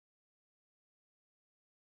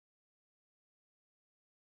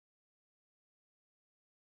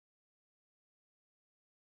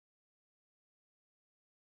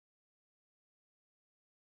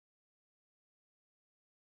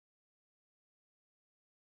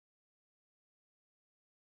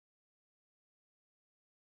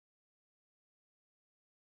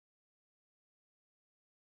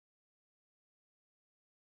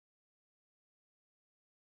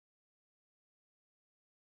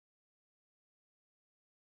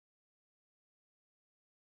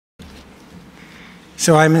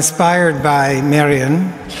So I'm inspired by Marion,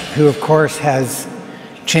 who of course has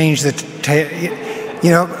changed the,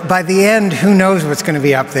 by the end, who knows what's going to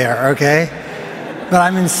be up there, okay? But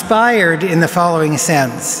I'm inspired in the following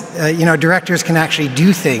sense. Directors can actually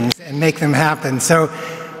do things and make them happen. So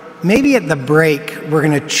maybe at the break, we're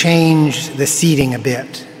going to change the seating a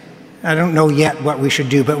bit. I don't know yet what we should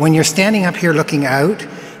do, but when you're standing up here looking out,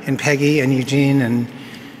 and Peggy and Eugene and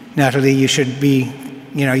Natalie, you should be,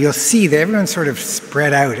 you'll see that everyone's sort of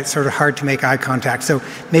spread out. It's sort of hard to make eye contact. So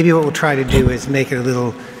maybe what we'll try to do is make it a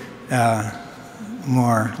little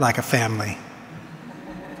more like a family.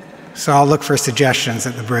 So I'll look for suggestions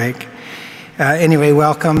at the break. Anyway,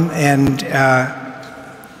 welcome. And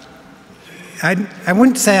I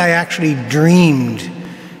wouldn't say I actually dreamed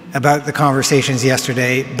about the conversations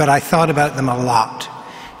yesterday, but I thought about them a lot.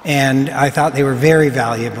 And I thought they were very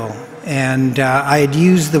valuable. And I had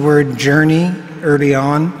used the word journey early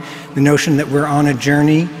on, the notion that we're on a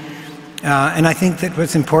journey. And I think that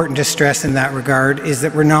what's important to stress in that regard is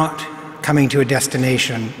that we're not coming to a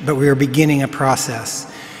destination, but we are beginning a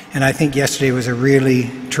process. And I think yesterday was a really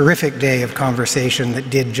terrific day of conversation that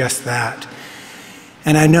did just that.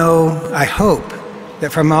 And I hope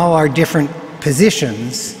that from all our different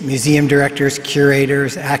positions, museum directors,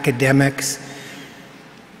 curators, academics,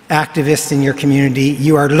 activists in your community,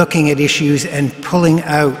 you are looking at issues and pulling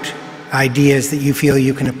out ideas that you feel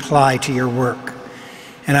you can apply to your work.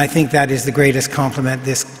 And I think that is the greatest compliment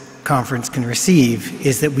this conference can receive,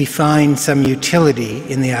 is that we find some utility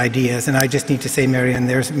in the ideas. And I just need to say, Marion,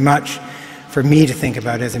 there's much for me to think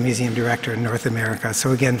about as a museum director in North America.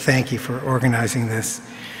 So again, thank you for organizing this.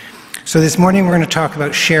 So this morning we're going to talk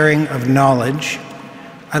about sharing of knowledge.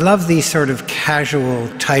 I love these sort of casual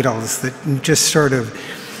titles that just sort of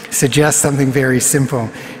suggest something very simple.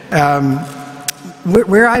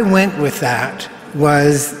 Where I went with that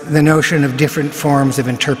was the notion of different forms of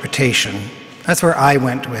interpretation. That's where I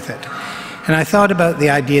went with it. And I thought about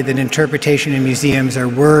the idea that interpretation in museums are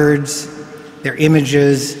words, they're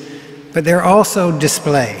images, but they're also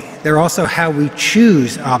display. They're also how we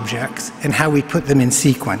choose objects and how we put them in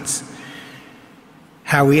sequence,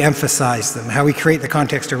 how we emphasize them, how we create the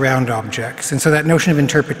context around objects. And so that notion of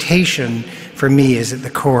interpretation, for me, is at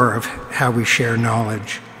the core of how we share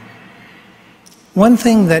knowledge. One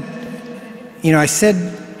thing that, I said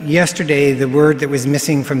yesterday the word that was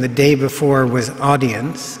missing from the day before was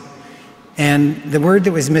audience, and the word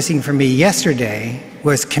that was missing for me yesterday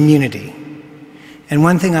was community. And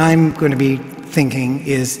one thing I'm going to be thinking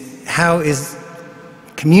is, how is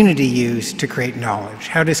community used to create knowledge?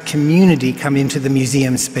 How does community come into the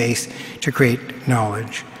museum space to create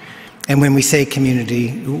knowledge? And when we say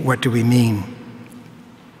community, what do we mean?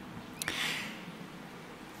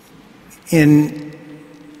 In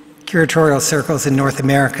curatorial circles in North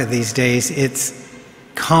America these days, it's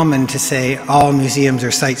common to say all museums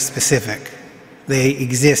are site-specific. They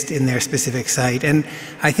exist in their specific site. And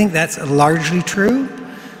I think that's largely true.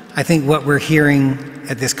 I think what we're hearing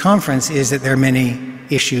at this conference is that there are many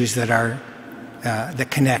issues that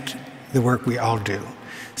connect the work we all do.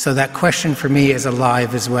 So that question for me is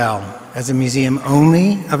alive as well. As a museum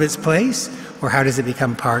only of its place, or how does it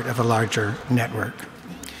become part of a larger network?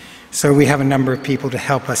 So we have a number of people to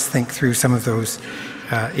help us think through some of those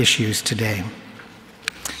issues today.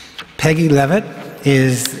 Peggy Levitt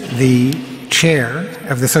is the chair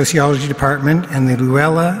of the sociology department and the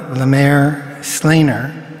Luella Lemaire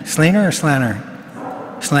Slaner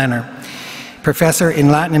professor in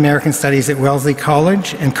Latin American Studies at Wellesley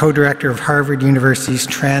College and co-director of Harvard University's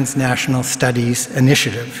Transnational Studies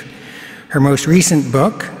Initiative. Her most recent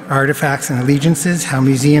book, Artifacts and Allegiances: How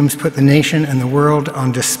Museums Put the Nation and the World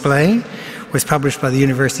on Display, was published by the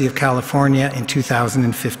University of California in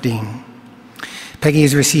 2015. Peggy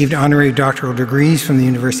has received honorary doctoral degrees from the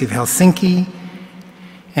University of Helsinki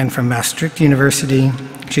and from Maastricht University.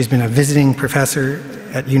 She's been a visiting professor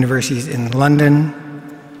at universities in London.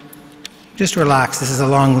 Just relax, this is a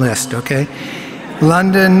long list, okay?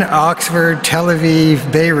 London, Oxford, Tel Aviv,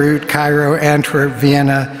 Beirut, Cairo, Antwerp,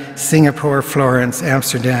 Vienna, Singapore, Florence,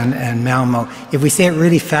 Amsterdam, and Malmo. If we say it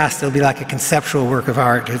really fast, it'll be like a conceptual work of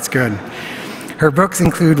art. It's good. Her books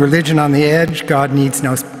include Religion on the Edge, God Needs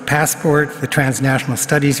No Passport, The Transnational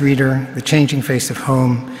Studies Reader, The Changing Face of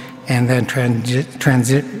Home, and then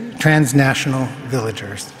Transnational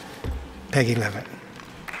Villagers. Peggy Levitt.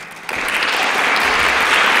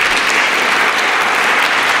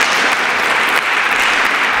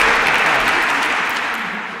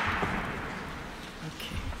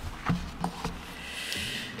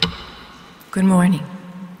 Good morning.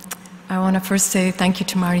 I want to first say thank you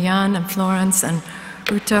to Marianne and Florence and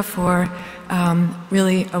Uta for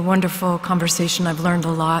Really a wonderful conversation. I've learned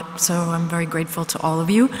a lot, so I'm very grateful to all of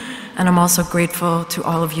you. And I'm also grateful to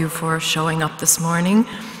all of you for showing up this morning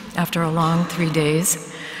after a long 3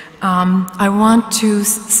 days. I want to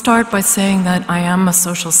start by saying that I am a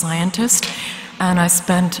social scientist, and I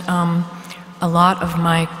spent a lot of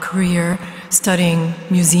my career studying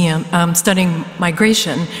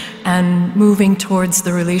migration and moving towards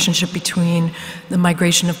the relationship between the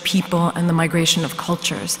migration of people and the migration of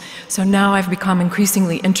cultures. So now I've become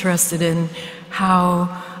increasingly interested in how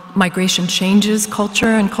migration changes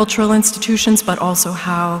culture and cultural institutions, but also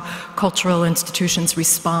how cultural institutions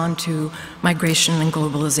respond to migration and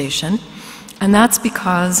globalization. And that's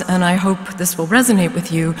because, and I hope this will resonate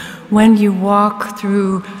with you, when you walk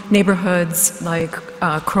through neighborhoods like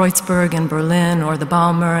Kreuzberg in Berlin, or the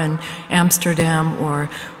Balmer in Amsterdam, or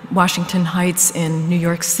Washington Heights in New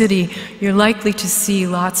York City, you're likely to see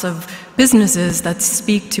lots of businesses that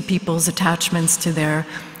speak to people's attachments to their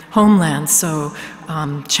homelands. So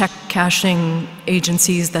check cashing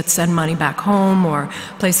agencies that send money back home, or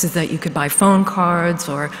places that you could buy phone cards,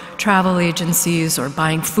 or travel agencies, or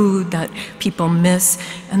buying food that people miss.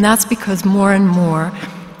 And that's because more and more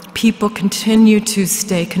people continue to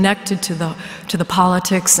stay connected to the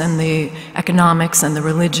politics and the economics and the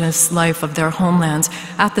religious life of their homelands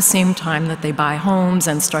at the same time that they buy homes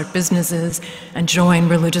and start businesses and join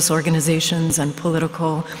religious organizations and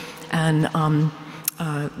political and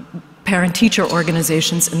parent-teacher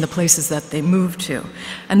organizations in the places that they move to.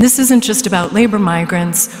 And this isn't just about labor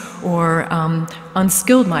migrants or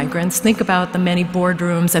unskilled migrants. Think about the many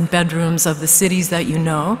boardrooms and bedrooms of the cities that you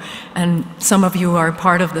know, and some of you are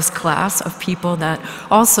part of this class of people that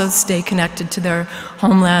also stay connected to their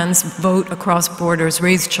homelands, vote across borders,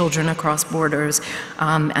 raise children across borders,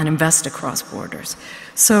 and invest across borders.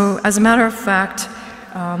 So as a matter of fact,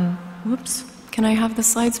 whoops, can I have the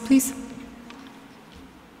slides, please?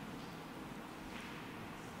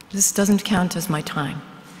 This doesn't count as my time,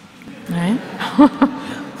 all right?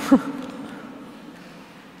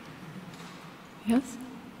 Yes?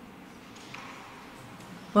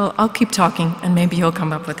 Well, I'll keep talking, and maybe you'll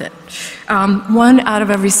come up with it. 1 out of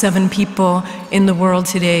every 7 people in the world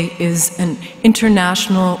today is an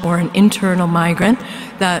international or an internal migrant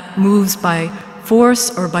that moves by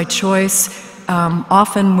force or by choice,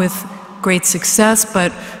 often with great success,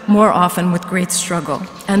 but more often with great struggle.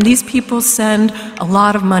 And these people send a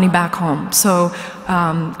lot of money back home. So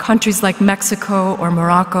countries like Mexico or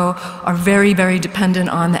Morocco are very, very dependent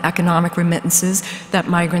on the economic remittances that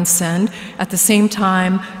migrants send. At the same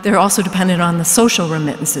time, they're also dependent on the social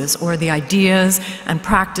remittances, or the ideas and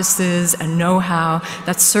practices and know-how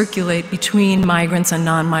that circulate between migrants and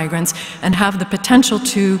non-migrants and have the potential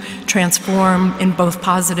to transform in both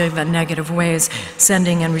positive and negative ways,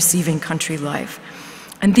 sending and receiving country life.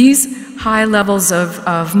 And these high levels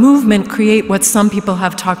of movement create what some people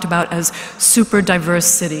have talked about as super diverse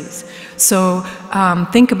cities. So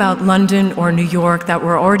think about London or New York that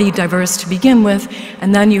were already diverse to begin with,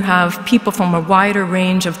 and then you have people from a wider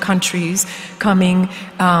range of countries coming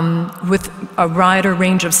with a wider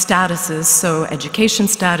range of statuses, so education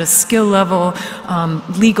status, skill level,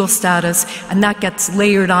 legal status, and that gets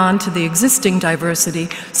layered on to the existing diversity.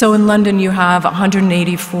 So in London you have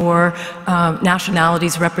 184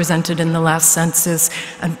 nationalities represented in the last census,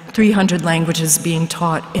 and 300 languages being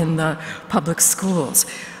taught in the public schools.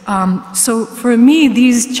 So for me,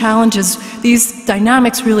 these challenges, these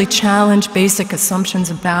dynamics really challenge basic assumptions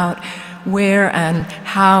about where and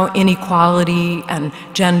how inequality and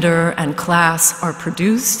gender and class are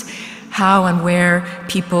produced, how and where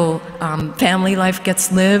people, family life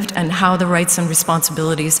gets lived, and how the rights and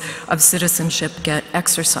responsibilities of citizenship get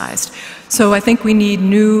exercised. So I think we need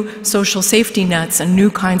new social safety nets and new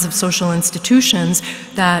kinds of social institutions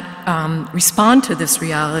that respond to this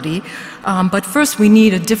reality. But first, we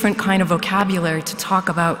need a different kind of vocabulary to talk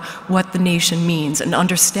about what the nation means, an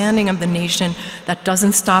understanding of the nation that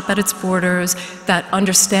doesn't stop at its borders, that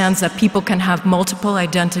understands that people can have multiple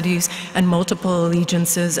identities and multiple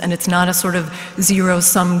allegiances, and it's not a sort of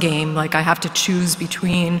zero-sum game, like I have to choose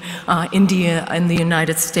between India and the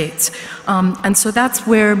United States. And so that's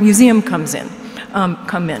where museum come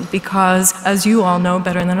in, because as you all know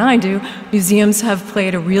better than I do, museums have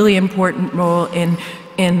played a really important role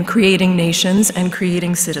in creating nations and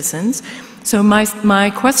creating citizens. So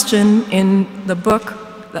my question in the book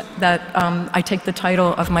that I take the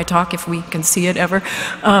title of my talk, if we can see it ever,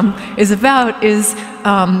 is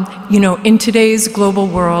you know, in today's global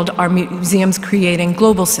world, are museums creating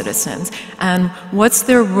global citizens? And what's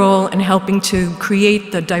their role in helping to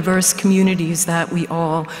create the diverse communities that we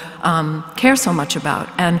all care so much about,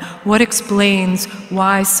 and what explains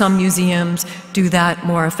why some museums do that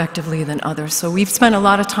more effectively than others. So we've spent a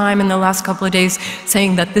lot of time in the last couple of days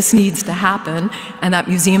saying that this needs to happen and that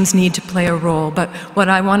museums need to play a role. But what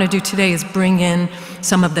I want to do today is bring in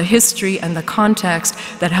some of the history and the context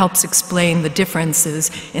that helps explain the differences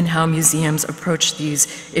in how museums approach these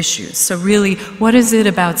issues. So really, what is it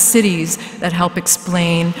about cities that help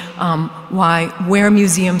explain where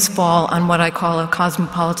museums fall on what I call a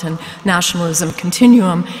cosmopolitan nationalism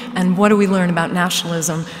continuum, and what do we learn about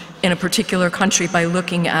nationalism in a particular country by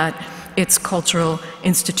looking at its cultural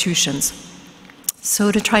institutions.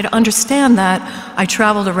 So to try to understand that, I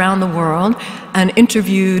traveled around the world and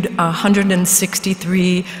interviewed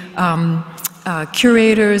 163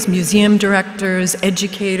 curators, museum directors,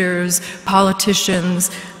 educators,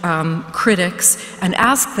 politicians, critics, and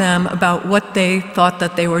asked them about what they thought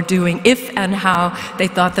that they were doing, if and how they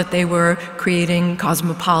thought that they were creating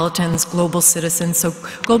cosmopolitans, global citizens. So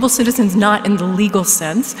global citizens not in the legal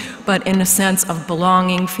sense, but in a sense of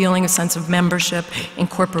belonging, feeling a sense of membership,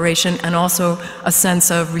 incorporation, and also a sense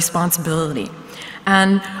of responsibility.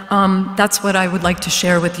 And that's what I would like to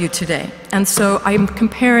share with you today. And so I'm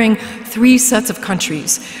comparing 3 sets of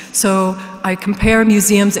countries. So I compare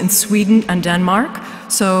museums in Sweden and Denmark.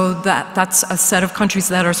 So that's a set of countries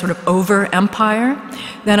that are sort of over empire.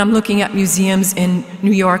 Then I'm looking at museums in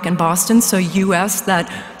New York and Boston, so US,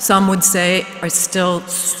 that some would say are still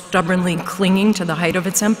stubbornly clinging to the height of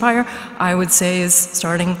its empire. I would say is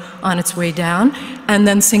starting on its way down. And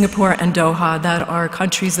then Singapore and Doha, that are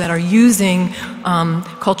countries that are using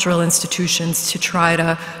cultural institutions to try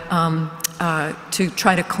to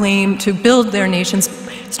claim, to build their nations,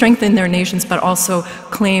 strengthen their nations, but also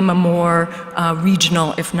claim a more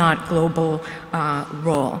regional, if not global,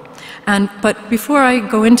 role. But before I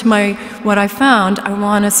go into what I found, I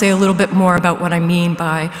want to say a little bit more about what I mean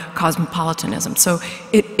by cosmopolitanism. So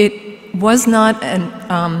it was not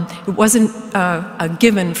it wasn't a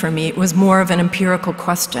given for me. It was more of an empirical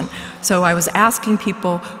question. So I was asking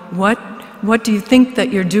people, what do you think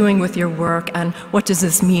that you're doing with your work, and what does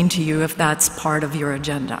this mean to you if that's part of your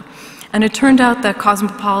agenda? And it turned out that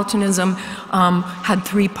cosmopolitanism had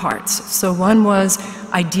 3 parts. So one was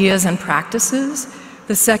ideas and practices.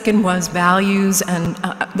 The second was values and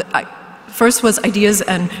first was ideas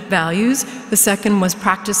and values. The second was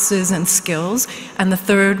practices and skills. And the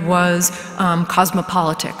third was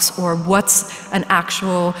cosmopolitics, or what's an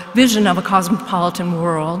actual vision of a cosmopolitan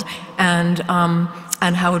world, and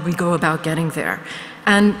how would we go about getting there.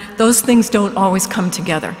 And those things don't always come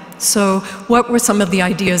together. So what were some of the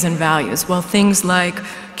ideas and values? Well, things like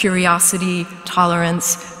curiosity,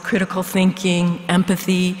 tolerance, critical thinking,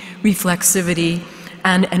 empathy, reflexivity,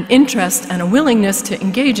 and an interest and a willingness to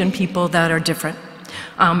engage in people that are different,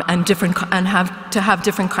 and have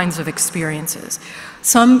different kinds of experiences.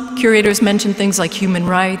 Some curators mention things like human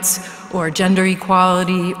rights or gender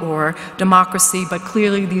equality or democracy, but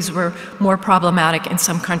clearly these were more problematic in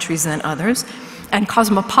some countries than others. And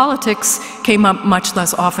cosmopolitics came up much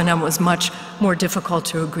less often and was much more difficult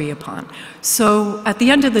to agree upon. So at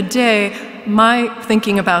the end of the day, my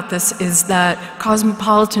thinking about this is that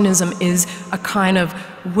cosmopolitanism is a kind of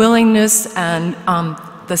willingness and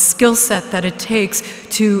the skill set that it takes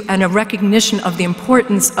to, and a recognition of the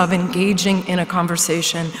importance of engaging in a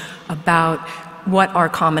conversation about what our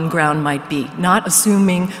common ground might be. Not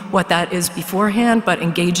assuming what that is beforehand, but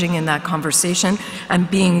engaging in that conversation and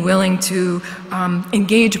being willing to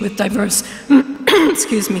engage with diverse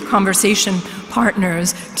excuse me, conversation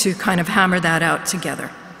partners to kind of hammer that out together.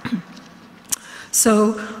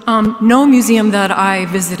 So no museum that I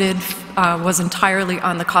visited was entirely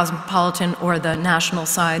on the cosmopolitan or the national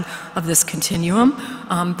side of this continuum.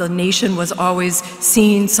 The nation was always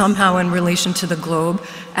seen somehow in relation to the globe,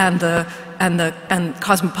 and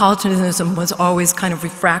cosmopolitanism was always kind of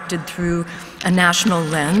refracted through a national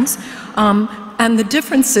lens. And the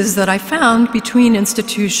differences that I found between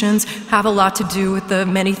institutions have a lot to do with the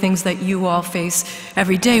many things that you all face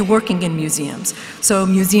every day working in museums. So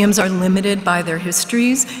museums are limited by their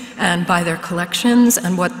histories and by their collections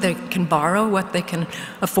and what they can borrow, what they can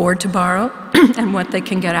afford to borrow, and what they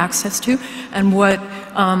can get access to, and what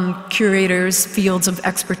curators' fields of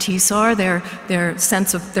expertise are, their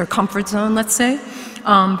sense of their comfort zone, let's say.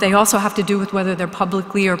 They also have to do with whether they're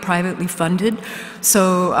publicly or privately funded.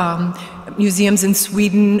 So museums in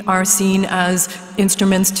Sweden are seen as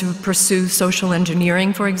instruments to pursue social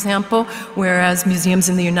engineering, for example, whereas museums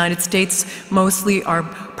in the United States mostly are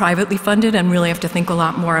privately funded and really have to think a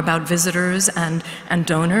lot more about visitors and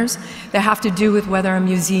donors. They have to do with whether a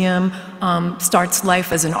museum starts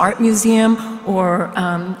life as an art museum or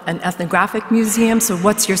an ethnographic museum. So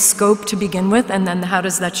what's your scope to begin with, and then how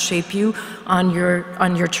does that shape you on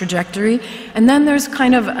your trajectory? And then there's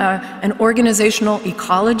kind of an organizational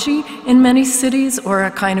ecology in many cities, or a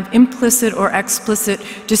kind of implicit or explicit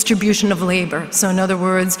distribution of labor. So in other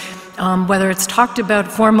words, whether it's talked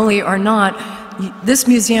about formally or not, this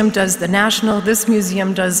museum does the national, this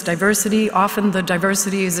museum does diversity. Often the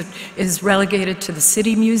diversity is relegated to the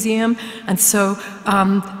city museum, and so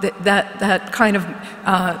that kind of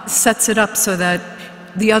sets it up so that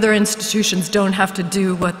the other institutions don't have to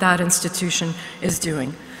do what that institution is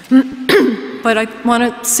doing. But I want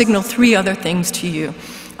to signal three other things to you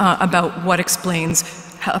about what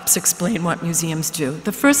helps explain what museums do.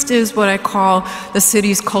 The first is what I call the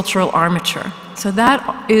city's cultural armature. So that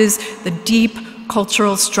is the deep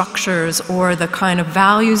cultural structures or the kind of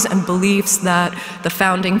values and beliefs that the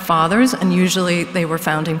founding fathers, and usually they were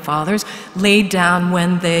founding fathers, laid down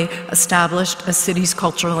when they established a city's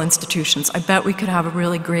cultural institutions. I bet we could have a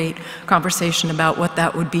really great conversation about what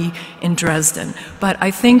that would be in Dresden. But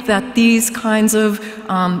I think that these kinds of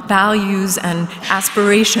values and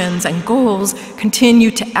aspirations and goals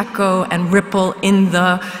continue to echo and ripple in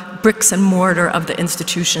the bricks and mortar of the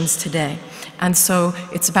institutions today. And so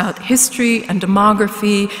it's about history and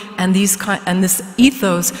demography and this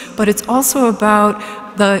ethos, but it's also about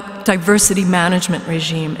the diversity management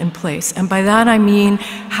regime in place. And by that I mean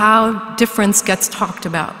how difference gets talked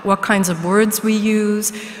about, what kinds of words we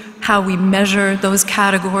use, how we measure those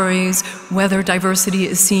categories, whether diversity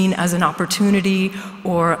is seen as an opportunity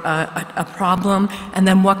or a problem, and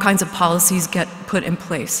then what kinds of policies get put in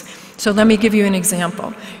place. So let me give you an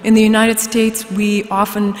example. In the United States, we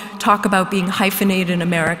often talk about being hyphenated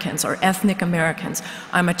Americans or ethnic Americans.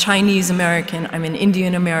 I'm a Chinese American, I'm an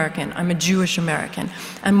Indian American, I'm a Jewish American.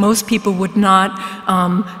 And most people would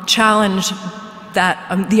not challenge that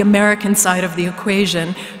the American side of the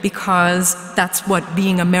equation, because that's what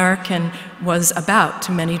being American was about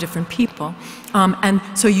to many different people. And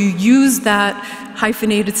so you use that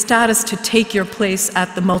hyphenated status to take your place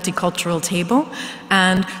at the multicultural table,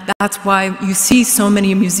 and that's why you see so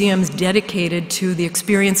many museums dedicated to the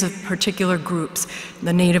experience of particular groups.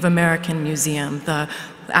 The Native American Museum, the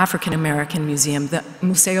African American Museum, the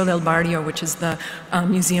Museo del Barrio, which is the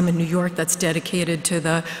museum in New York that's dedicated to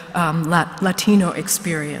the Latino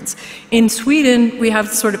experience. In Sweden, we have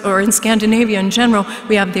or in Scandinavia in general,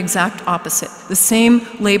 we have the exact opposite. The same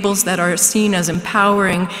labels that are seen as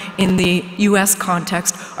empowering in the US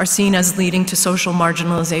context are seen as leading to social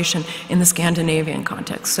marginalization in the Scandinavian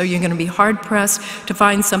context. So you're going to be hard-pressed to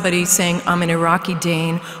find somebody saying, I'm an Iraqi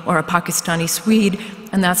Dane or a Pakistani Swede,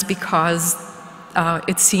 and that's because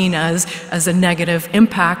it's seen as a negative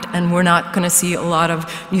impact, and we're not going to see a lot of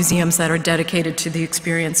museums that are dedicated to the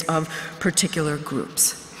experience of particular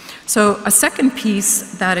groups. So a second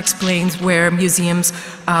piece that explains where museums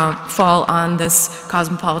fall on this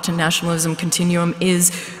cosmopolitan nationalism continuum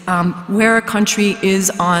is where a country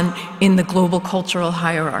is in the global cultural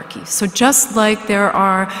hierarchy. So just like there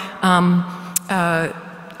are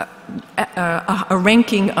a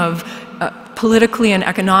ranking of politically and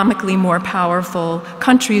economically more powerful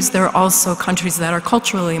countries, there are also countries that are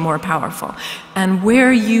culturally more powerful. And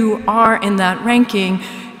where you are in that ranking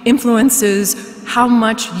influences how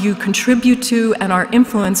much you contribute to and are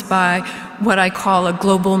influenced by what I call a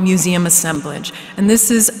global museum assemblage. And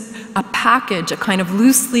this is a package, a kind of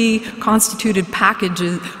loosely constituted package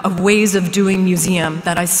of ways of doing museum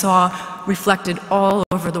that I saw reflected all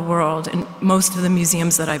over the world in most of the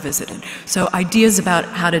museums that I visited. So ideas about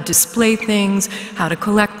how to display things, how to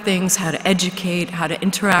collect things, how to educate, how to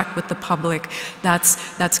interact with the public,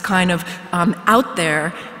 that's kind of out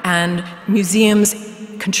there, and museums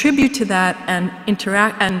contribute to that and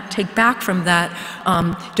interact and take back from that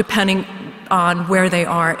depending on where they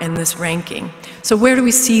are in this ranking. So where do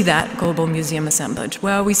we see that global museum assemblage?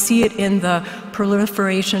 Well, we see it in the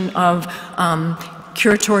proliferation of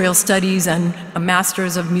curatorial studies and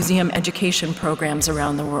masters of museum education programs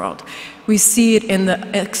around the world. We see it in the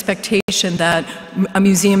expectation that a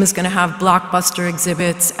museum is going to have blockbuster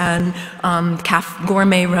exhibits and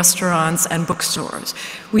gourmet restaurants and bookstores.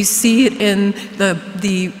 We see it in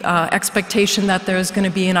the expectation that there's going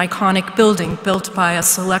to be an iconic building built by a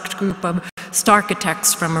select group of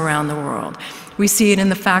architects from around the world. We see it in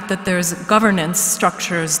the fact that there's governance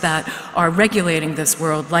structures that are regulating this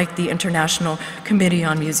world, like the International Committee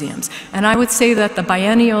on Museums. And I would say that the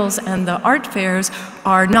biennials and the art fairs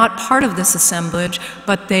are not part of this assemblage,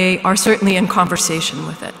 but they are certainly in conversation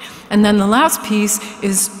with it. And then the last piece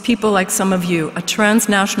is people like some of you, a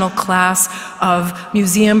transnational class of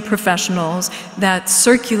museum professionals that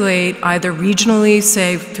circulate either regionally,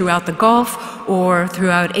 say throughout the Gulf, or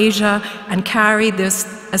throughout Asia, and carry this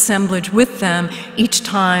assemblage with them each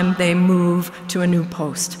time they move to a new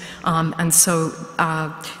post. And so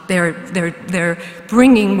they're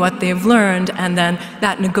bringing what they've learned, and then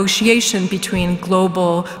that negotiation between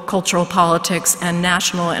global cultural politics and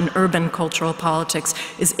national and urban cultural politics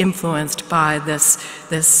is influenced by this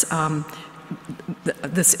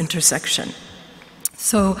intersection.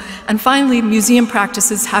 So, and finally, museum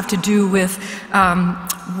practices have to do with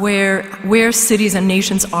where cities and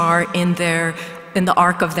nations are in the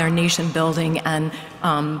arc of their nation building and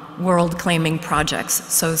world claiming projects.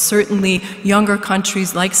 So certainly younger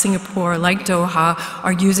countries like Singapore, like Doha,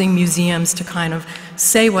 are using museums to kind of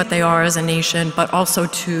say what they are as a nation, but also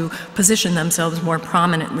to position themselves more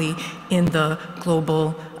prominently in the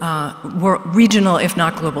global, regional, if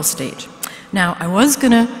not global stage. Now, I was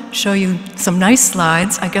going to show you some nice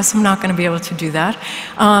slides. I guess I'm not going to be able to do that.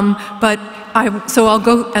 So I'll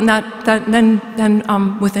go, and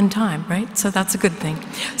then within time, right? So that's a good thing.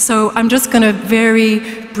 So I'm just going to very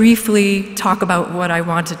briefly talk about what I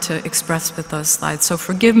wanted to express with those slides. So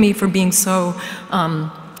forgive me for being so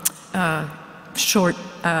short,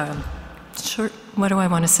 what do I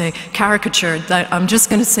want to say? Caricatured, that I'm just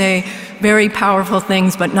going to say very powerful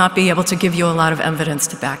things, but not be able to give you a lot of evidence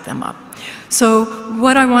to back them up. So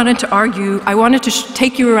what I wanted to argue, I wanted to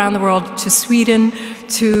take you around the world to Sweden,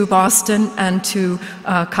 to Boston, and to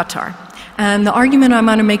Qatar. And the argument I'm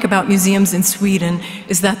going to make about museums in Sweden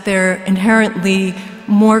is that they're inherently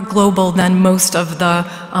more global than most of the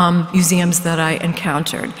museums that I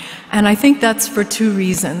encountered. And I think that's for two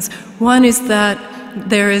reasons. One is that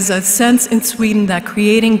there is a sense in Sweden that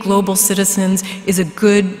creating global citizens is a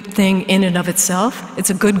good thing in and of itself. It's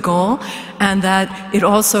a good goal, and that it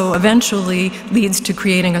also eventually leads to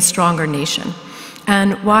creating a stronger nation.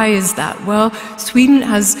 And why is that? Well, Sweden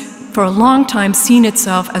has for a long time seen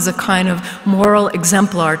itself as a kind of moral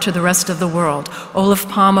exemplar to the rest of the world. Olof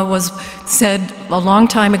Palme said a long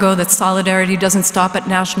time ago that solidarity doesn't stop at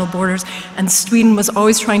national borders, and Sweden was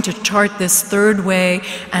always trying to chart this third way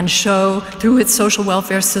and show through its social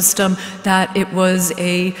welfare system that it was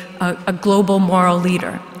a global moral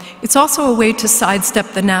leader. It's also a way to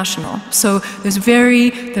sidestep the national. So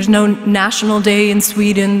there's no national day in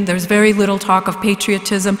Sweden, there's very little talk of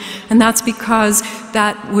patriotism, and that's because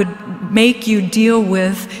that would make you deal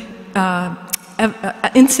with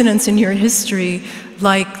incidents in your history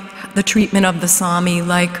like the treatment of the Sami,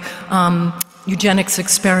 like eugenics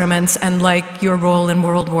experiments, and like your role in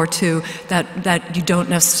World War II that you don't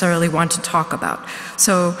necessarily want to talk about.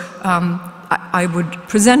 So I would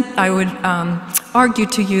argue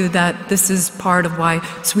to you that this is part of why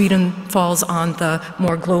Sweden falls on the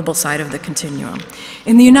more global side of the continuum.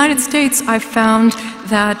 In the United States, I found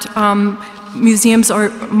that museums are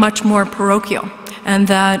much more parochial, and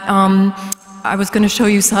that I was going to show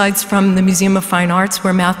you slides from the Museum of Fine Arts,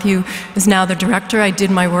 where Matthew is now the director. I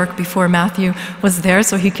did my work before Matthew was there,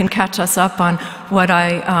 so he can catch us up on what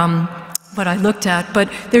I looked at.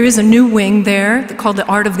 But there is a new wing there called the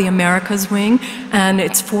Art of the Americas wing, and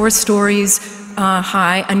it's 4 stories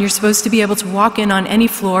high, and you're supposed to be able to walk in on any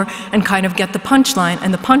floor and kind of get the punchline.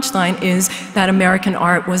 And the punchline is that American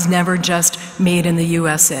art was never just made in the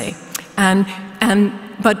USA.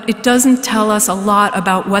 But it doesn't tell us a lot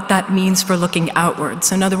about what that means for looking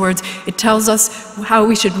outwards. In other words, it tells us how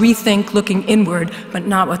we should rethink looking inward, but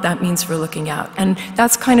not what that means for looking out. And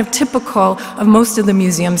that's kind of typical of most of the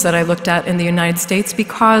museums that I looked at in the United States,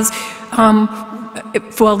 because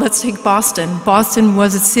well, let's take Boston. Boston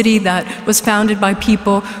was a city that was founded by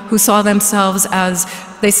people who saw themselves as,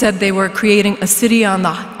 they said they were creating a city on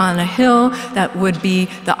a hill that would be,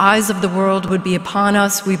 the eyes of the world would be upon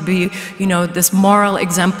us, we'd be, you know, this moral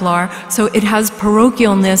exemplar. So it has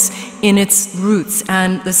parochialness in its roots,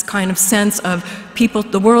 and this kind of sense of people,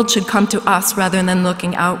 the world should come to us rather than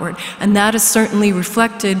looking outward. And that is certainly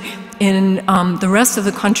reflected in the rest of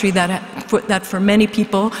the country, that for many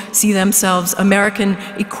people see themselves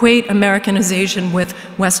equate Americanization with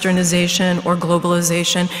Westernization or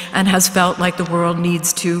globalization, and has felt like the world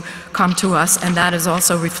needs to come to us, and that is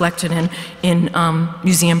also reflected in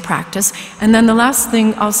museum practice. And then the last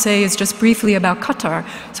thing I'll say is just briefly about Qatar.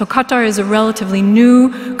 So Qatar is a relatively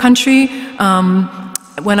new country.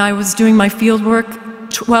 When I was doing my field work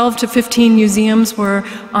 12 to 15 museums were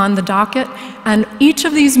on the docket, and each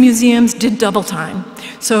of these museums did double time.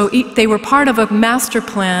 So they were part of a master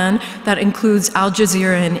plan that includes Al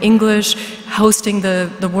Jazeera in English, hosting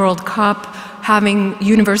the World Cup, having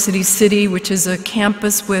University City, which is a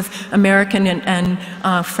campus with American and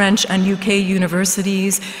French and UK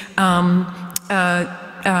universities,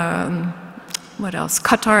 what else?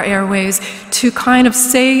 Qatar Airways, to kind of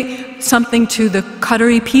say something to the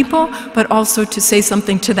Qatari people, but also to say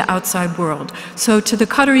something to the outside world. So to the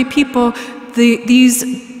Qatari people,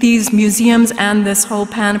 these museums and this whole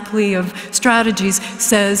panoply of strategies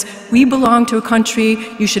says, we belong to a country,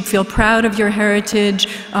 you should feel proud of your heritage,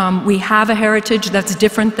 we have a heritage that's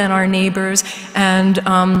different than our neighbors, and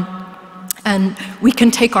we can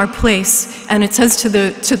take our place. And it says to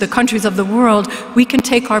the countries of the world, we can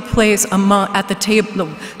take our place at the table,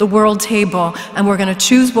 the world table, and we're going to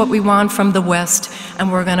choose what we want from the West,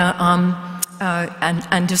 and we're going to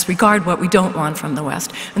and disregard what we don't want from the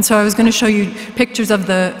West. And so I was going to show you pictures of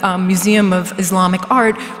the Museum of Islamic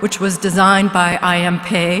Art, which was designed by I.M.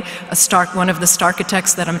 Pei, one of the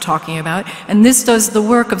Starchitects that I'm talking about. And this does the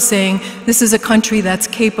work of saying, this is a country that's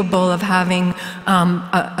capable of having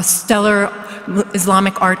a stellar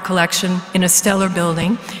Islamic art collection in a stellar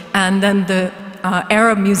building. And then the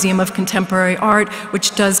Arab Museum of Contemporary Art,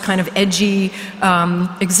 which does kind of edgy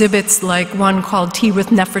exhibits, like one called Tea with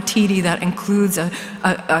Nefertiti that includes a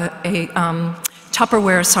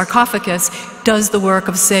Tupperware sarcophagus, does the work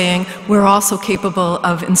of saying we're also capable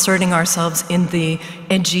of inserting ourselves in the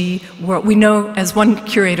edgy world. We know, as one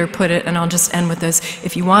curator put it, and I'll just end with this,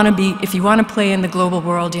 if you want to play in the global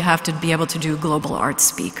world, you have to be able to do global art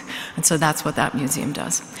speak. And so that's what that museum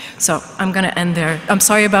does. So I'm going to end there. I'm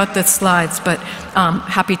sorry about the slides, but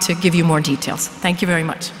happy to give you more details. Thank you very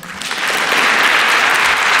much.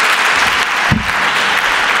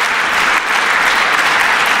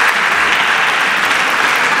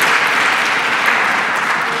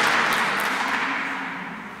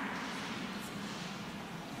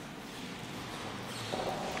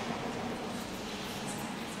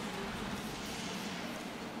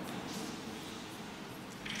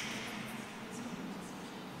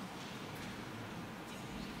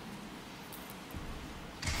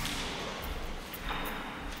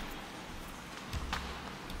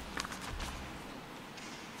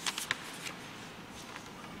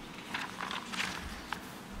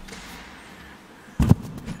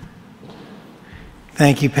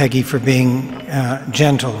 Thank you, Peggy, for being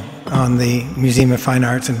gentle on the Museum of Fine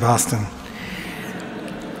Arts in Boston.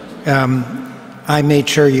 I made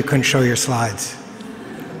sure you couldn't show your slides.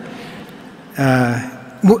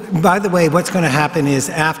 By the way, what's going to happen is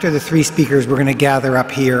after the three speakers, we're going to gather up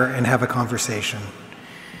here and have a conversation.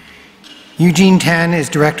 Eugene Tan is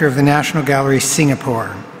director of the National Gallery,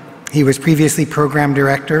 Singapore. He was previously program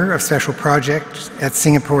director of special projects at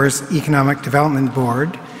Singapore's Economic Development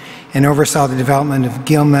Board and oversaw the development of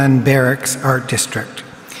Gillman Barracks Art District.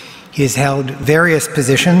 He has held various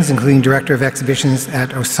positions, including Director of Exhibitions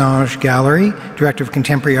at Ossange Gallery, Director of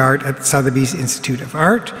Contemporary Art at Sotheby's Institute of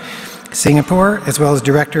Art, Singapore, as well as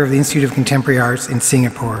Director of the Institute of Contemporary Arts in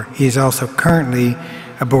Singapore. He is also currently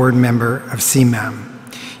a board member of CMAM.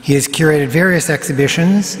 He has curated various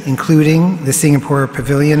exhibitions, including the Singapore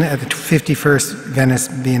Pavilion at the 51st Venice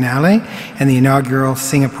Biennale and the inaugural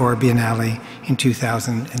Singapore Biennale in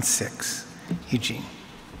 2006. Eugene.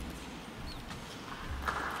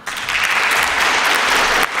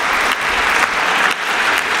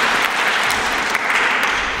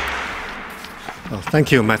 Well,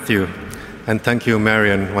 thank you, Matthew, and thank you,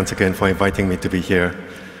 Marion, once again for inviting me to be here,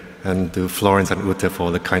 and to Florence and Ute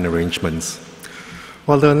for the kind arrangements.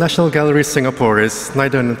 Well, the National Gallery Singapore is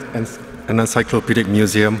neither an encyclopedic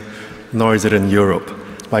museum, nor is it in Europe.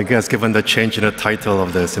 But I guess given the change in the title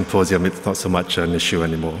of the symposium, it's not so much an issue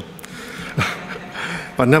anymore.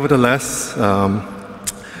 But nevertheless,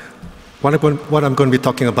 what I'm going to be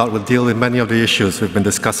talking about will deal with many of the issues we've been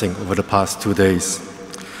discussing over the past 2 days,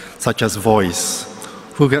 such as voice,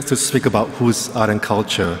 who gets to speak about whose art and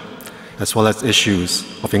culture, as well as issues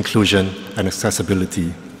of inclusion and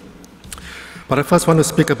accessibility. But I first want to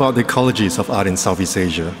speak about the ecologies of art in Southeast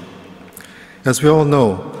Asia. As we all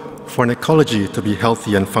know, for an ecology to be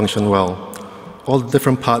healthy and function well, all the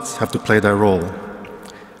different parts have to play their role.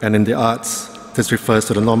 And in the arts, this refers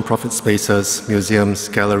to the non-profit spaces, museums,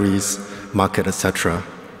 galleries, market, etc.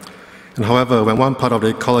 And however, when one part of the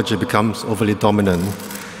ecology becomes overly dominant,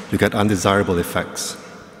 you get undesirable effects.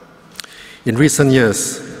 In recent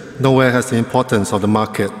years, nowhere has the importance of the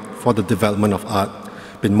market for the development of art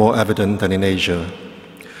been more evident than in Asia,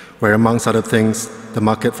 where amongst other things, the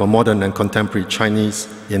market for modern and contemporary Chinese,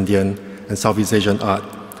 Indian, and Southeast Asian art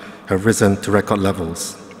have risen to record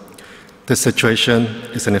levels. This situation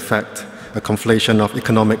is in effect a conflation of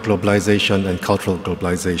economic globalization and cultural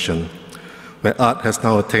globalization, where art has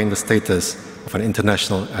now attained the status of an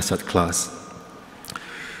international asset class.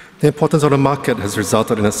 The importance of the market has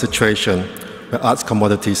resulted in a situation where art's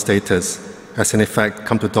commodity status has in effect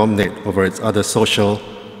come to dominate over its other social,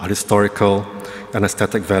 art historical, and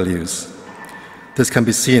aesthetic values. This can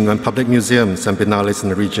be seen when public museums and biennales in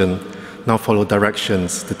the region now follow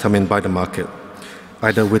directions determined by the market,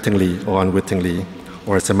 either wittingly or unwittingly,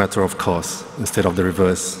 or as a matter of course, instead of the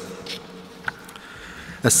reverse.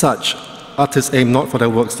 As such, artists aim not for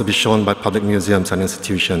their works to be shown by public museums and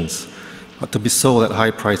institutions, but to be sold at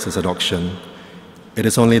high prices at auction. It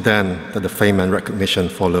is only then that the fame and recognition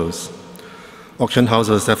follows. Auction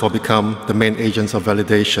houses therefore become the main agents of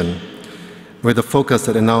validation, with the focus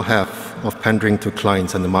that they now have of pandering to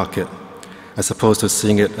clients and the market, as opposed to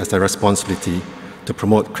seeing it as their responsibility to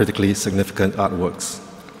promote critically significant artworks.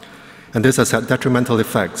 And this has had detrimental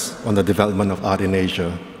effects on the development of art in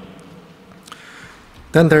Asia.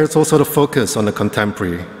 Then there is also the focus on the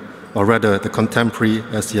contemporary, or rather the contemporary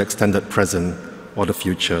as the extended present or the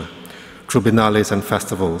future, through biennales and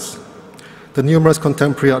festivals. The numerous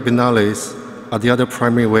contemporary art biennales are the other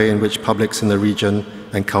primary way in which publics in the region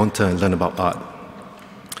encounter and learn about art.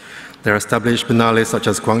 There are established biennales such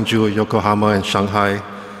as Guangzhou, Yokohama, and Shanghai,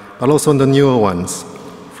 but also the newer ones.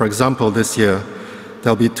 For example, this year,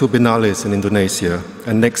 there'll be 2 biennales in Indonesia,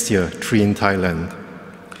 and next year, 3 in Thailand.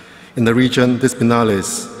 In the region, these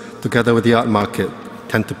biennales, together with the art market,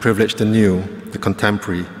 tend to privilege the new, the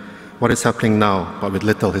contemporary, what is happening now, but with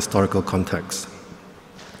little historical context.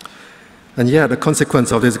 And yet, the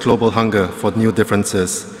consequence of this global hunger for new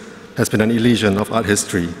differences has been an illusion of art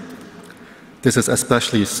history. This is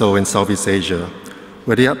especially so in Southeast Asia,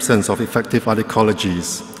 where the absence of effective art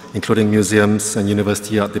ecologies, including museums and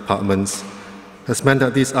university art departments, has meant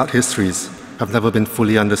that these art histories have never been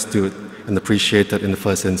fully understood and appreciated in the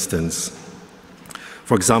first instance.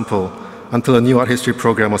 For example, until a new art history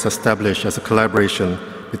program was established as a collaboration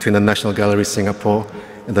between the National Gallery Singapore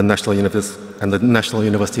and the National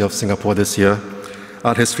University of Singapore this year,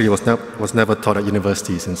 art history was never taught at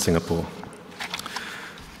universities in Singapore.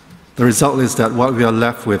 The result is that what we are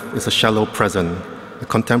left with is a shallow present, a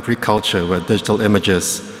contemporary culture where digital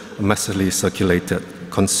images are massively circulated,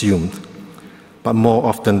 consumed, but more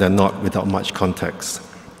often than not without much context.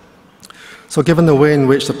 So given the way in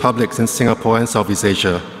which the publics in Singapore and Southeast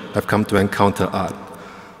Asia have come to encounter art,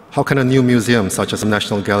 how can a new museum such as the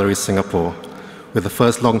National Gallery Singapore, with the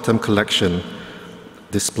first long-term collection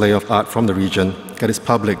display of art from the region, get its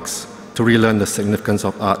publics to relearn the significance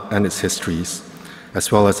of art and its histories,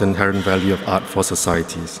 as well as the inherent value of art for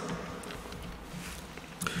societies?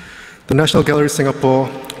 The National Gallery Singapore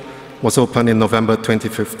was opened in November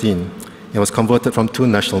 2015. It was converted from 2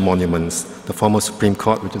 national monuments, the former Supreme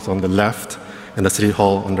Court, which is on the left, and the City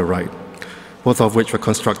Hall on the right, both of which were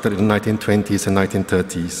constructed in the 1920s and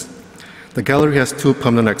 1930s. The gallery has 2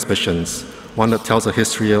 permanent exhibitions, one that tells a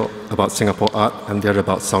history about Singapore art and the other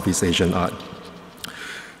about Southeast Asian art.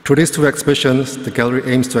 Through these 2 exhibitions, the gallery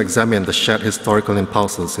aims to examine the shared historical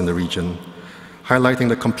impulses in the region, highlighting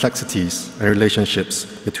the complexities and relationships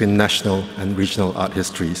between national and regional art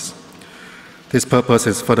histories. This purpose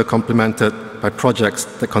is further complemented by projects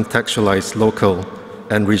that contextualize local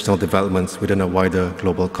and regional developments within a wider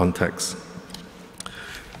global context.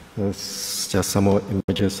 There's just some more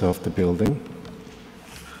images of the building.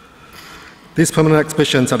 These permanent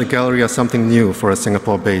exhibitions at the gallery are something new for a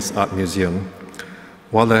Singapore-based art museum.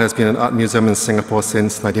 While there has been an art museum in Singapore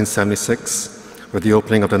since 1976, with the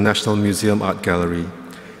opening of the National Museum Art Gallery,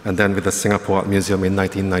 and then with the Singapore Art Museum in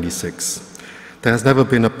 1996, there has never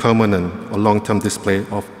been a permanent or long-term display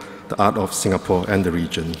of the art of Singapore and the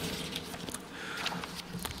region.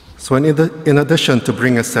 So in addition to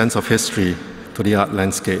bring a sense of history to the art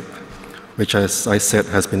landscape, which, as I said,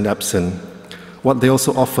 has been absent, what they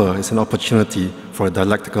also offer is an opportunity for a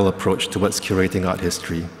dialectical approach towards curating art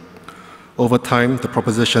history. Over time, the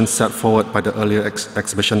propositions set forward by the earlier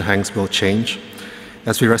exhibition hangs will change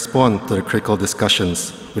as we respond to the critical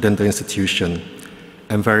discussions within the institution,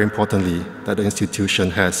 and very importantly, that the institution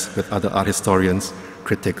has with other art historians,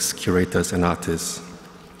 critics, curators, and artists.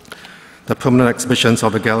 The permanent exhibitions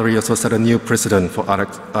of the gallery also set a new precedent for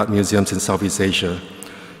art museums in Southeast Asia,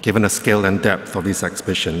 given the scale and depth of these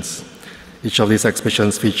exhibitions. Each of these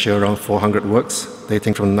exhibitions feature around 400 works,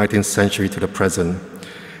 dating from the 19th century to the present,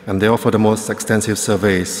 and they offer the most extensive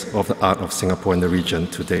surveys of the art of Singapore and the region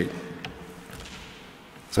to date.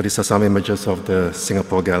 So these are some images of the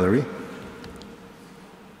Singapore Gallery.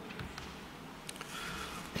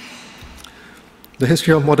 The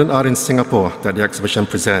history of modern art in Singapore that the exhibition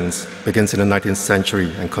presents begins in the 19th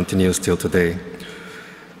century and continues till today.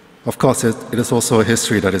 Of course, it is also a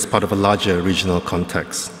history that is part of a larger regional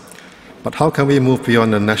context. But how can we move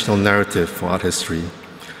beyond the national narrative for art history?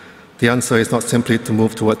 The answer is not simply to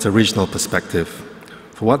move towards a regional perspective.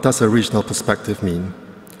 For what does a regional perspective mean?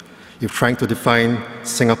 If trying to define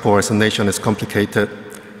Singapore as a nation is complicated,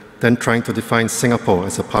 then trying to define Singapore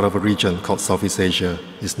as a part of a region called Southeast Asia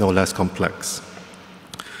is no less complex.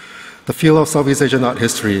 The field of Southeast Asian art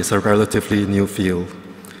history is a relatively new field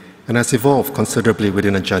and has evolved considerably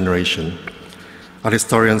within a generation. Art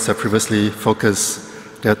historians have previously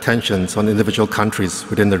focused their attentions on individual countries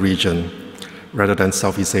within the region rather than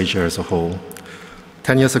Southeast Asia as a whole.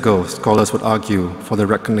 10 years ago, scholars would argue for the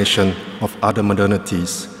recognition of other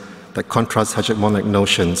modernities that contrast hegemonic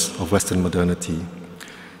notions of Western modernity.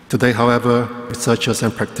 Today, however, researchers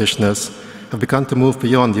and practitioners have begun to move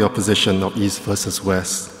beyond the opposition of East versus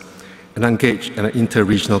West and engage in an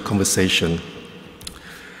inter-regional conversation.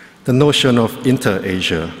 The notion of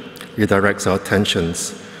inter-Asia redirects our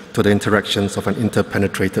attentions to the interactions of an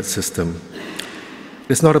interpenetrated system.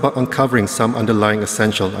 It's not about uncovering some underlying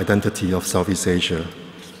essential identity of Southeast Asia,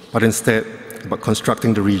 but instead about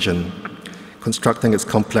constructing the region, constructing its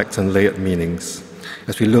complex and layered meanings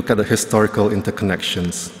as we look at the historical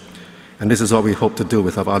interconnections. And this is what we hope to do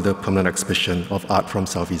with our other permanent exhibition of art from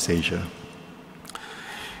Southeast Asia.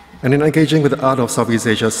 And in engaging with the art of Southeast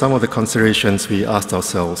Asia, some of the considerations we asked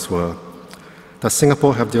ourselves were, does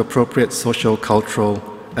Singapore have the appropriate social, cultural,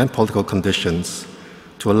 and political conditions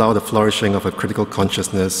to allow the flourishing of a critical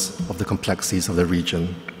consciousness of the complexities of the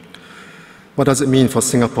region? What does it mean for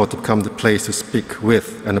Singapore to become the place to speak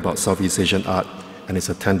with and about Southeast Asian art and its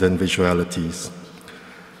attendant visualities?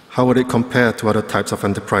 How would it compare to other types of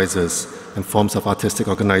enterprises and forms of artistic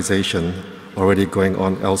organization already going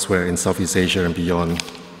on elsewhere in Southeast Asia and beyond?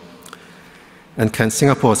 And can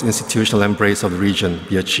Singapore's institutional embrace of the region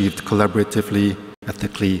be achieved collaboratively,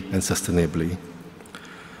 ethically, and sustainably?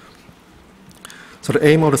 So the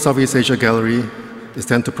aim of the Southeast Asia Gallery is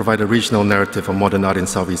then to provide a regional narrative of modern art in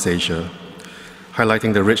Southeast Asia,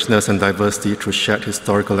 highlighting the richness and diversity through shared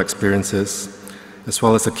historical experiences, as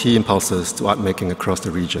well as the key impulses to art making across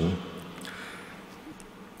the region.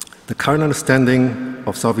 The current understanding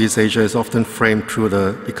of Southeast Asia is often framed through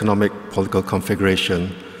the economic political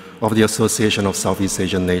configuration of the Association of Southeast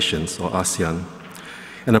Asian Nations, or ASEAN,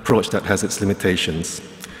 an approach that has its limitations.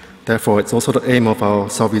 Therefore, it's also the aim of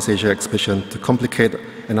our Southeast Asia exhibition to complicate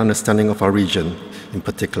an understanding of our region in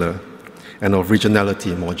particular, and of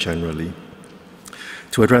regionality more generally,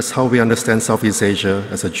 to address how we understand Southeast Asia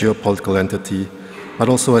as a geopolitical entity, but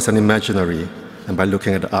also as an imaginary, and by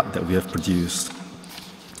looking at the art that we have produced.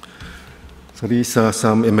 So these are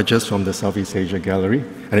some images from the Southeast Asia Gallery,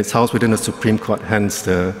 and it's housed within the Supreme Court, hence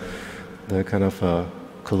the kind of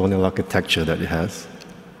colonial architecture that it has.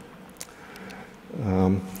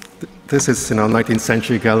 This is in our 19th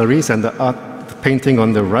century galleries, and the painting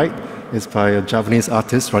on the right is by a Javanese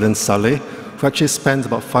artist, Raden Saleh, who actually spent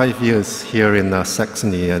about 5 years here in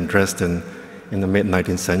Saxony and Dresden in the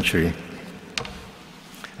mid-19th century.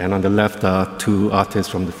 And on the left are two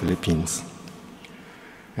artists from the Philippines.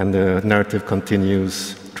 And the narrative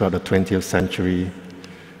continues throughout the 20th century,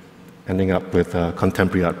 ending up with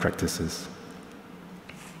contemporary art practices.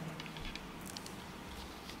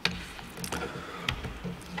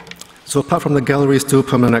 So apart from the gallery's two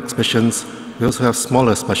permanent exhibitions, we also have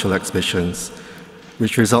smaller special exhibitions,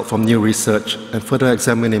 which result from new research and further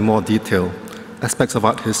examine in more detail aspects of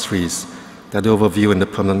art histories that the overview in the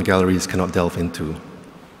permanent galleries cannot delve into.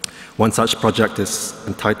 One such project is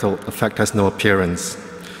entitled "Effect Has No Appearance."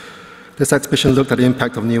 This exhibition looked at the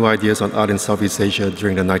impact of new ideas on art in Southeast Asia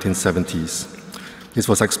during the 1970s. This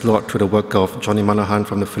was explored through the work of Johnny Manahan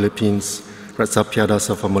from the Philippines, Reza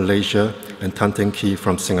Piadasa from Malaysia, and Tan Teng Kee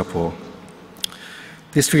from Singapore.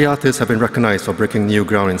 These three artists have been recognized for breaking new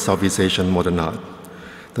ground in Southeast Asian modern art.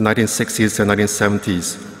 The 1960s and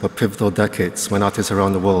 1970s were pivotal decades when artists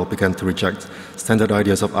around the world began to reject standard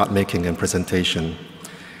ideas of art making and presentation,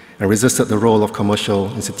 and resisted the role of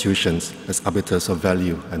commercial institutions as arbiters of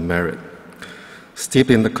value and merit.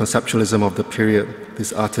 Steeped in the conceptualism of the period,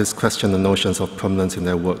 these artists questioned the notions of permanence in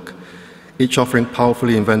their work, each offering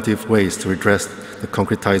powerfully inventive ways to redress the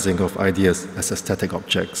concretizing of ideas as aesthetic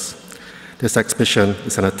objects. This exhibition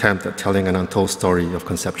is an attempt at telling an untold story of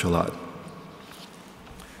conceptual art.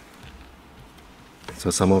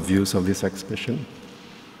 So some more views of this exhibition.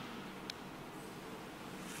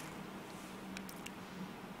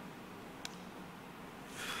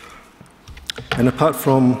 And apart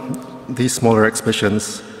from these smaller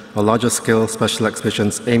exhibitions, our larger-scale special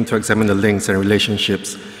exhibitions aim to examine the links and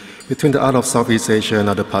relationships between the art of Southeast Asia and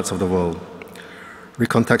other parts of the world,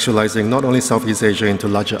 recontextualizing not only Southeast Asia into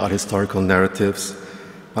larger art historical narratives,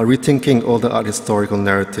 but rethinking older art historical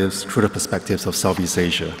narratives through the perspectives of Southeast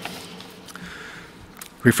Asia.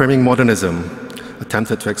 Reframing Modernism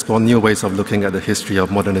attempted to explore new ways of looking at the history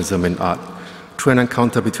of modernism in art through an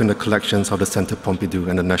encounter between the collections of the Centre Pompidou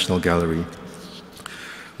and the National Gallery.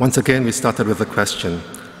 Once again, we started with the question,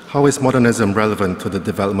 how is modernism relevant to the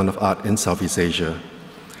development of art in Southeast Asia?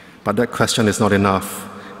 But that question is not enough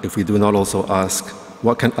if we do not also ask,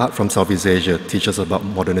 what can art from Southeast Asia teach us about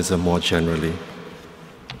modernism more generally?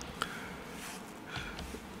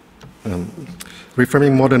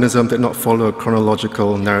 Reframing modernism did not follow a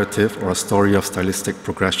chronological narrative or a story of stylistic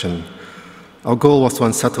progression. Our goal was to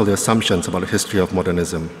unsettle the assumptions about the history of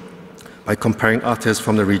modernism by comparing artists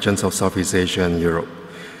from the regions of Southeast Asia and Europe.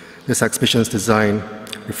 This exhibition's design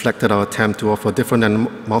reflected our attempt to offer different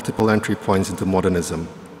and multiple entry points into modernism,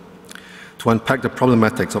 to unpack the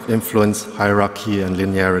problematics of influence, hierarchy, and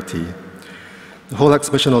linearity. The whole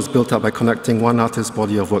exhibition was built up by connecting one artist's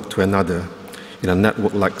body of work to another in a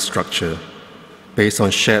network-like structure, based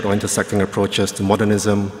on shared or intersecting approaches to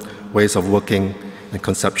modernism, ways of working, and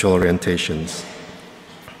conceptual orientations.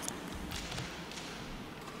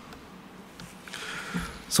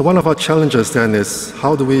 So one of our challenges then is,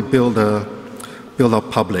 how do we build our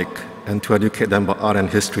public and to educate them about art and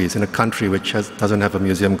histories in a country which doesn't have a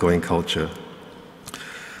museum-going culture?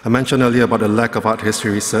 I mentioned earlier about the lack of art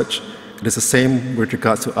history research. It is the same with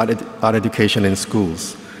regards to art education in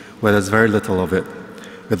schools, where there's very little of it,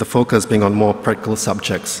 with the focus being on more practical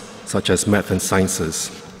subjects, such as math and sciences.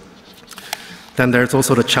 Then there's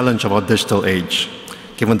also the challenge of our digital age,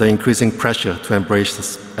 given the increasing pressure to embrace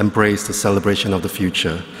the celebration of the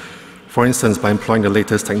future. For instance, by employing the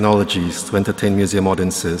latest technologies to entertain museum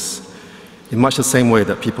audiences, in much the same way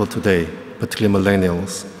that people today, particularly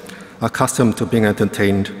millennials, are accustomed to being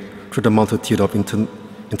entertained through the multitude of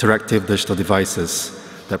interactive digital devices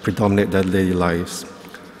that predominate their daily lives.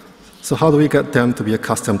 So how do we get them to be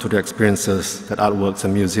accustomed to the experiences that artworks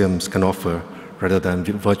and museums can offer, rather than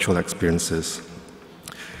virtual experiences?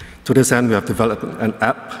 To this end, we have developed an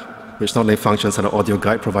app which not only functions as an audio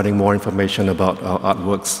guide, providing more information about our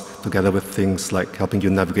artworks, together with things like helping you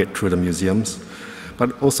navigate through the museums,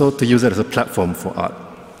 but also to use it as a platform for art.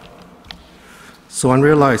 So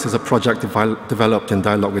Unrealized is a project developed in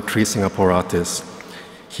dialogue with 3 Singapore artists,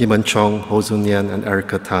 Heeman Chong, Ho Zun Yen, and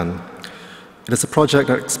Erica Tan. It is a project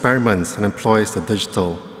that experiments and employs the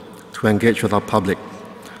digital to engage with our public,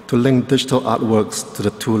 to link digital artworks to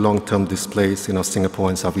the 2 long-term displays in our Singapore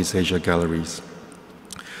and Southeast Asia galleries.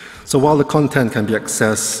 So while the content can be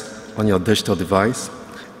accessed on your digital device,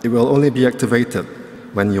 it will only be activated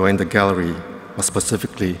when you are in the gallery, or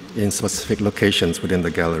specifically in specific locations within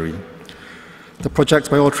the gallery. The projects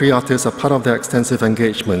by all 3 artists are part of their extensive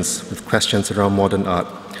engagements with questions around modern art,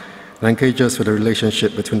 and engages with the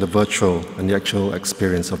relationship between the virtual and the actual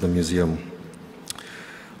experience of the museum.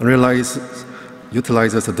 Unrealized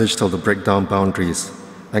utilizes the digital to break down boundaries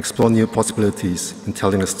and explore new possibilities in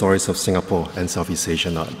telling the stories of Singapore and Southeast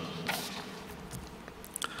Asian art.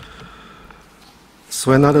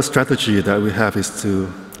 So another strategy that we have is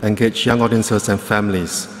to engage young audiences and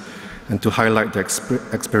families, and to highlight the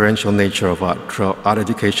experiential nature of art through our Art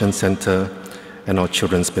Education Center and our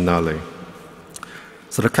Children's Biennale.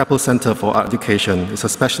 So the Keppel Center for Art Education is a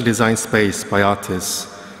specially designed space by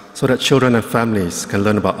artists so that children and families can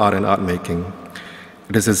learn about art and art making.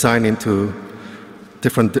 It is designed into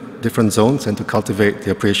different zones and to cultivate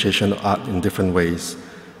the appreciation of art in different ways.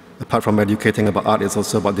 Apart from educating about art, it's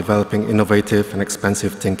also about developing innovative and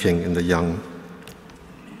expansive thinking in the young.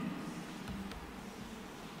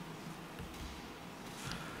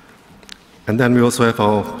 And then we also have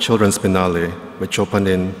our Children's Biennale, which opened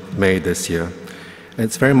in May this year. And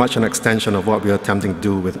it's very much an extension of what we are attempting to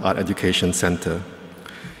do with Art Education Center.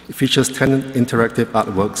 It features 10 interactive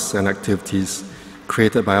artworks and activities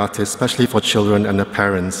created by artists, especially for children and their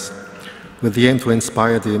parents, with the aim to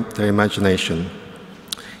inspire their imagination.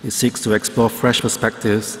 It seeks to explore fresh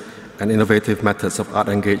perspectives and innovative methods of art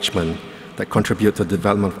engagement that contribute to the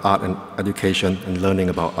development of art and education and learning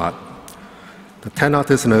about art. The 10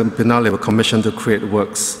 artists in the Biennale were commissioned to create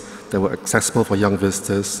works that were accessible for young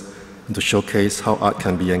visitors and to showcase how art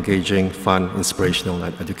can be engaging, fun, inspirational,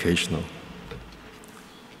 and educational.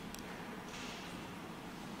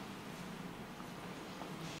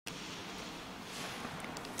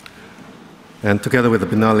 And together with the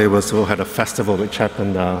Biennale, we also had a festival which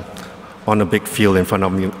happened on a big field in front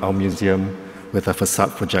of our museum with a facade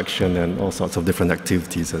projection and all sorts of different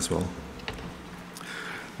activities as well.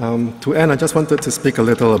 To end, I just wanted to speak a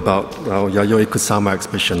little about our Yayoi Kusama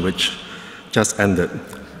exhibition, which just ended.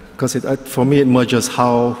 Because for me, it merges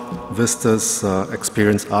how visitors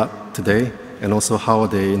experience art today and also how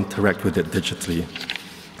they interact with it digitally.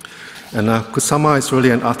 And Kusama is really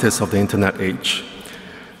an artist of the internet age.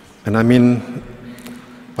 And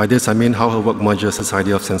by this I mean how her work merges this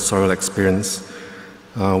idea of sensorial experience,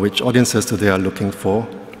 which audiences today are looking for,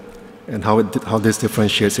 and how this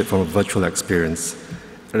differentiates it from a virtual experience.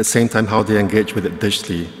 At the same time, how they engage with it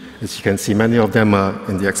digitally. As you can see, many of them are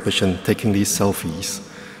in the exhibition taking these selfies,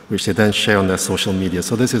 which they then share on their social media.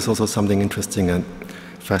 So this is also something interesting and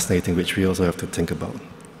fascinating, which we also have to think about.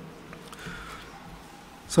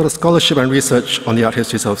 So the scholarship and research on the art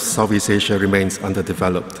histories of Southeast Asia remains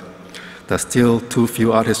underdeveloped. There's still too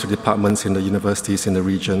few art history departments in the universities in the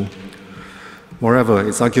region. Moreover,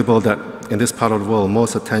 it's arguable that in this part of the world,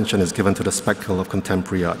 most attention is given to the spectacle of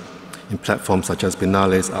contemporary art in platforms such as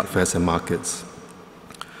biennales, art fairs, and markets.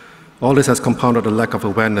 All this has compounded the lack of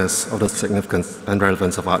awareness of the significance and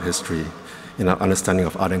relevance of art history in our understanding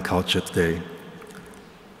of art and culture today,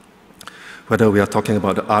 whether we are talking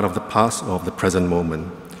about the art of the past or of the present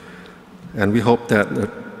moment. And we hope that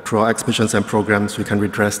through our exhibitions and programs, we can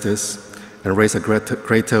redress this and raise a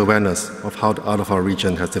greater awareness of how the art of our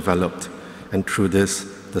region has developed, and through this,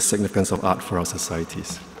 the significance of art for our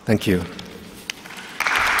societies. Thank you.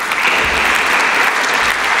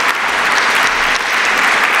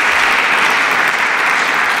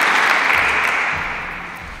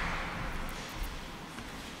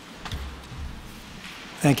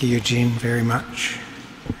 Thank you, Eugene, very much.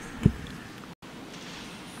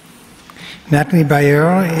 NATALIE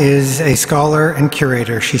Bayer is a scholar and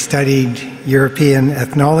curator. She studied European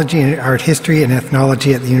ethnology and art history and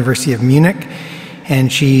ethnology at the University of Munich,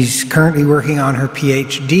 and she's currently working on her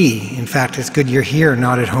PhD. In fact, it's good you're here,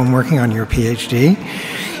 not at home working on your PhD,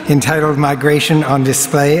 entitled Migration on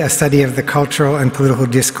Display, a study of the cultural and political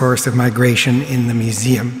discourse of migration in the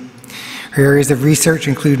museum. Her areas of research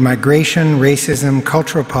include migration, racism,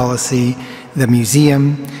 cultural policy, the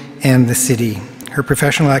museum, and the city. Her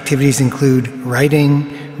professional activities include writing,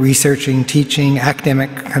 researching, teaching,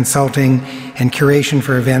 academic consulting, and curation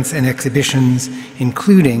for events and exhibitions,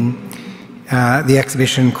 including the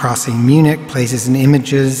exhibition Crossing Munich, Places and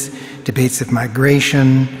Images, Debates of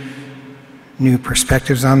Migration, New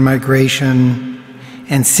Perspectives on Migration.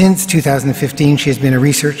 And since 2015, she has been a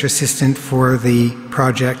research assistant for the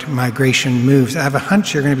project Migration Moves. I have a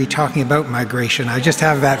hunch you're going to be talking about migration. I just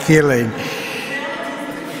have that feeling.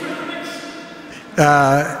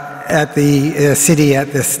 At the city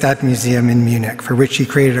at the Stadtmuseum in Munich, for which she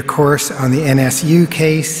created a course on the NSU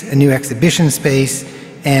case, a new exhibition space,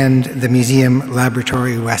 and the museum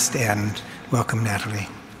laboratory West End. Welcome, NATALIE.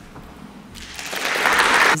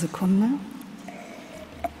 Sekunde.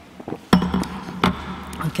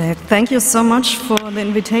 Okay, thank you so much for the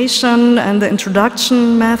invitation and the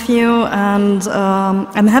introduction, Matthew, and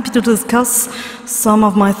I'm happy to discuss some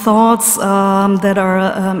of my thoughts that are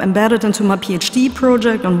embedded into my PhD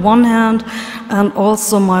project on one hand, and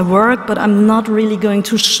also my work, but I'm not really going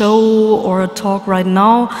to show or talk right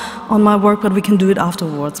now on my work, but we can do it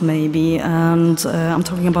afterwards maybe, and I'm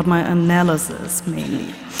talking about my analysis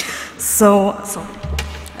mainly.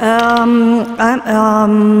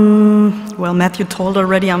 Well, Matthew told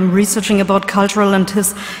already, I'm researching about cultural and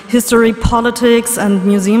history, politics, and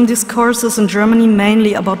museum discourses in Germany,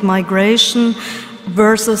 mainly about migration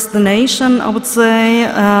versus the nation, I would say.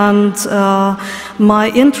 And my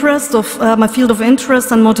field of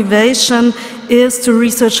interest and motivation is to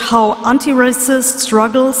research how anti-racist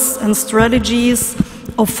struggles and strategies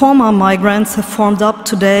of former migrants have formed up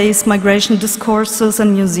today's migration discourses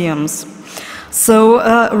and museums. So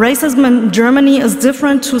racism in Germany is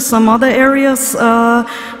different to some other areas.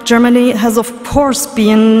 Germany has, of course,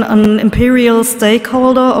 been an imperial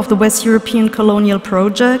stakeholder of the West European colonial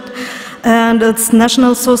project, and its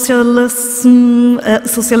national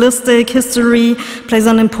socialistic history plays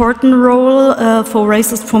an important role for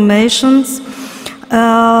racist formations.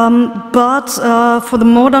 But for the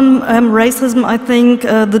modern racism, I think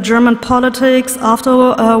the German politics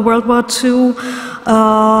after World War II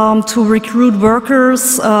to recruit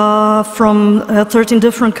workers from 13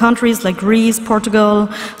 different countries like Greece, Portugal,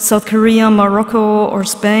 South Korea, Morocco, or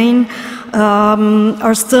Spain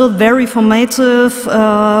are still very formative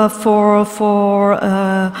for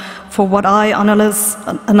what I analyze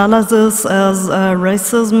as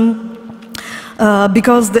racism.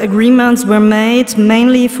 Because the agreements were made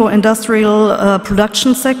mainly for industrial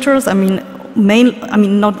production sectors. I mean,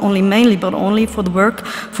 not only mainly, but only for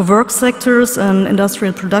work sectors and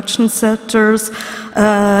industrial production sectors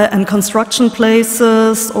and construction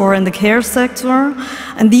places or in the care sector.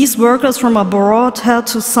 And these workers from abroad had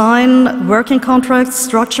to sign working contracts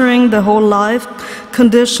structuring the whole life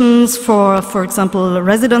conditions for example,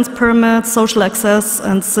 residence permits, social access,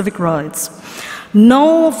 and civic rights.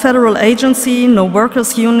 No federal agency, no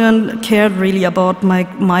workers' union cared really about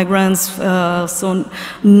migrants, so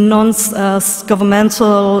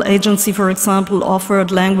non-governmental agency, for example,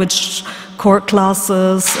 offered language core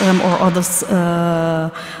classes or other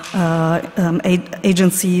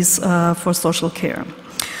agencies for social care.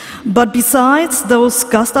 But besides those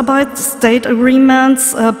Gastarbeit state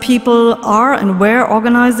agreements, people are and were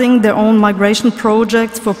organizing their own migration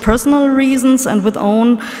projects for personal reasons and with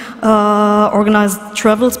own organized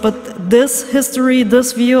travels. But this history,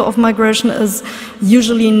 this view of migration is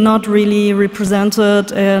usually not really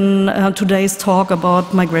represented in today's talk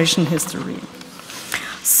about migration history.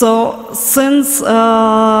 So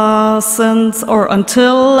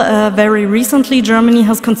until very recently, Germany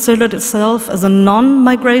has considered itself as a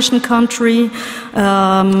non-migration country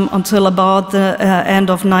until about the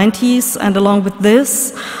end of 90s, and along with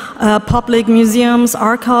this, public museums,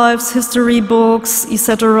 archives, history books,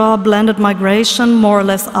 etc. blended migration more or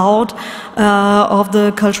less out of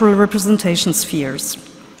the cultural representation spheres.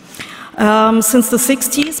 Since the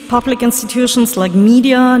 60s, public institutions like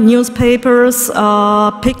media, newspapers,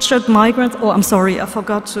 pictured migrants. Oh, I'm sorry, I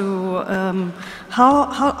forgot to.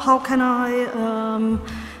 How can I?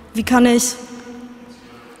 Wie kann ich?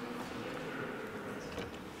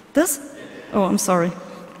 This? Oh, I'm sorry,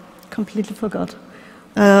 completely forgot.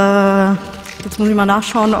 Jetzt muss ich mal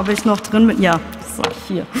nachschauen, ob ich noch drin bin. Ja, so,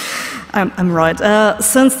 hier. I'm right.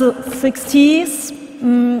 Since the 60s.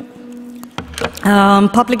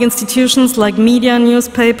 Public institutions like media,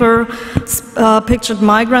 newspaper pictured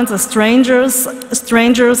migrants as strangers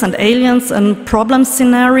and aliens in problem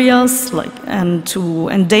scenarios, and to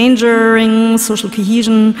endangering social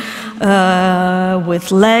cohesion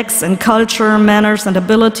with lacks in culture, manners, and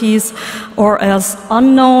abilities, or as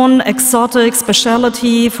unknown, exotic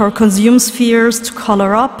speciality for consume spheres to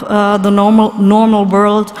color up the normal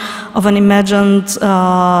world of an imagined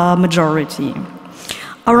majority.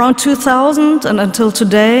 Around 2000 and until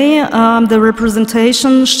today, the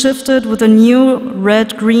representation shifted with a new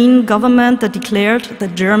red-green government that declared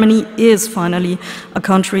that Germany is finally a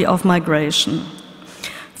country of migration.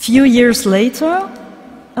 Few years later,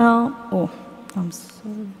 oh, I'm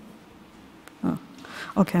sorry. Oh,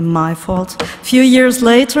 okay, my fault. Few years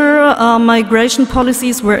later, migration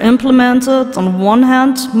policies were implemented. On one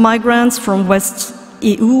hand, migrants from West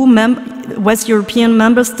European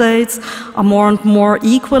member states are more and more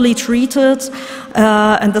equally treated,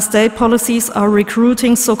 and the state policies are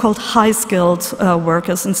recruiting so-called high-skilled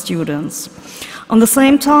workers and students. On the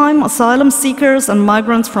same time, asylum seekers and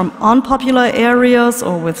migrants from unpopular areas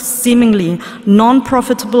or with seemingly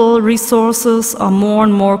non-profitable resources are more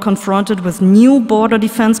and more confronted with new border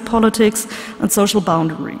defense politics and social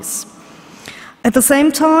boundaries. At the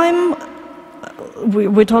same time,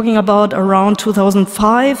 we're talking about around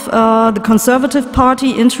 2005, the Conservative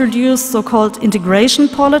Party introduced so-called integration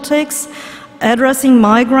politics, addressing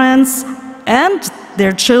migrants and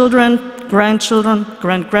their children, grandchildren,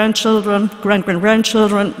 great-grandchildren,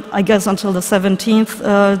 great-grandchildren, I guess until the 17th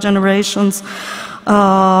generations.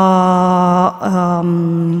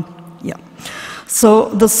 So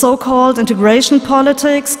the so-called integration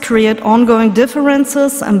politics create ongoing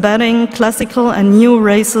differences, embedding classical and new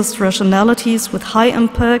racist rationalities with high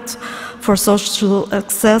impact for social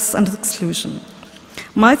access and exclusion.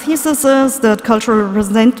 My thesis is that cultural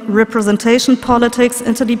representation politics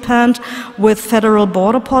interdepend with federal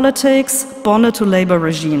border politics bonded to labor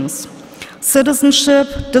regimes. Citizenship,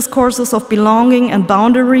 discourses of belonging and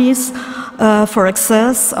boundaries for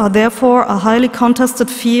access are therefore a highly contested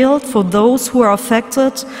field for those who are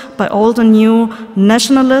affected by old and new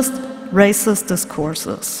nationalist, racist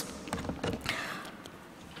discourses.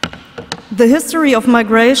 The history of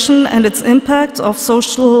migration and its impact of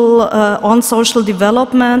on social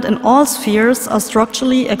development in all spheres are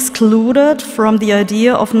structurally excluded from the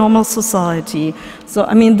idea of normal society. So,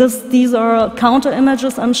 I mean, these are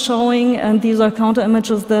counter-images I'm showing, and these are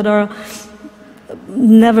counter-images that are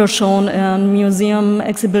never shown in museum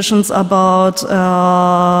exhibitions about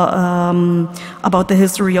the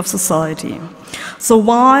history of society. So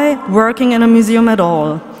why working in a museum at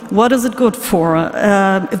all? What is it good for?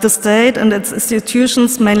 If the state and its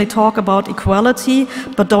institutions mainly talk about equality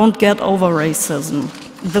but don't get over racism.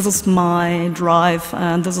 this is my drive,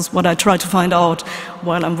 and this is what I try to find out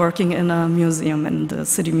while I'm working in a museum, in the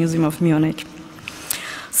City Museum of Munich.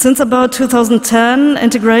 Since about 2010,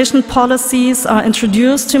 integration policies are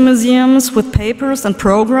introduced to museums with papers and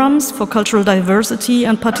programs for cultural diversity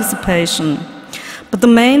and participation. But the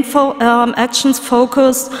main actions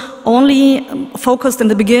focused in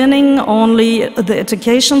the beginning only the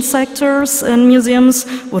education sectors in museums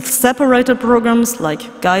with separated programs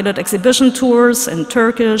like guided exhibition tours in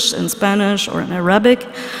Turkish, in Spanish, or in Arabic,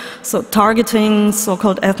 so targeting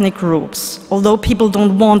so-called ethnic groups, although people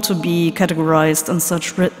don't want to be categorized in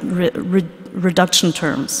such reduction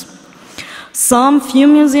terms. Some few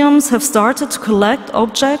museums have started to collect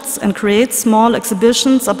objects and create small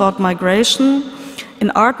exhibitions about migration.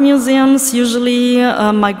 In art museums, usually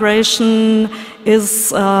migration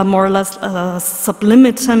is more or less a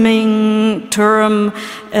sublimating term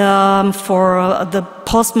for the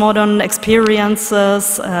postmodern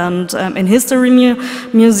experiences, and in history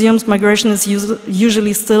museums, migration is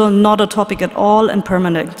usually still not a topic at all in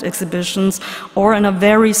permanent exhibitions or in a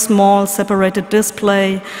very small separated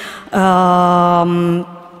display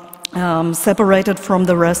separated from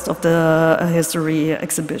the rest of the history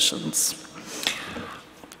exhibitions.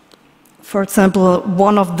 For example,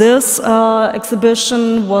 one of this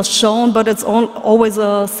exhibition was shown, but it's always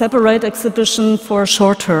a separate exhibition for a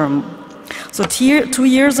short term. So 2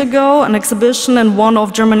 years ago, an exhibition in one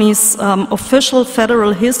of Germany's official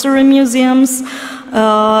federal history museums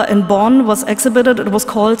in Bonn was exhibited. It was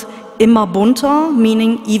called Immer bunter,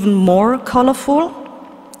 meaning even more colorful,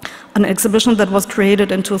 an exhibition that was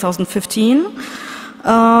created in 2015.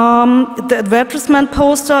 The advertisement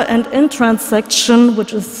poster and entrance section,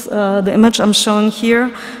 which is the image I'm showing here,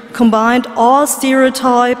 combined all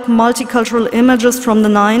stereotype multicultural images from the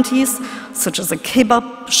 90s, such as a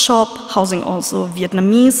kebab shop housing also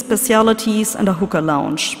Vietnamese specialities and a hookah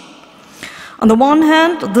lounge. On the one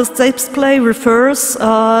hand, this display refers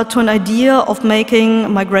to an idea of making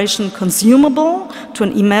migration consumable to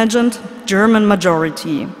an imagined German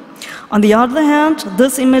majority. On the other hand,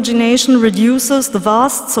 this imagination reduces the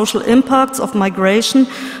vast social impacts of migration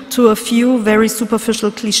to a few very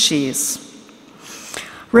superficial cliches.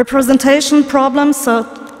 Representation problems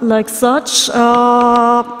like such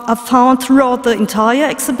are found throughout the entire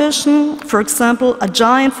exhibition. For example, a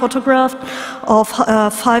giant photograph of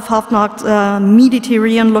 5 half-naked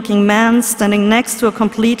Mediterranean-looking men standing next to a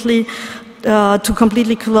completely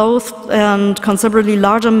clothed and considerably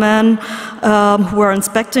larger men who are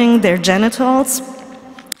inspecting their genitals.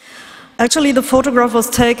 Actually, the photograph was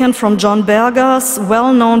taken from John Berger's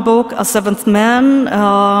well-known book, A Seventh Man,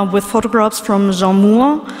 with photographs from Jean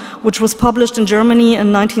Moore, which was published in Germany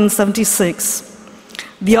in 1976.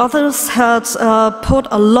 The authors had put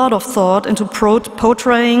a lot of thought into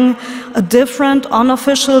portraying a different,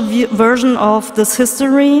 unofficial version of this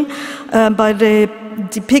history by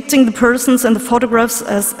depicting the persons in the photographs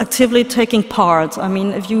as actively taking part. I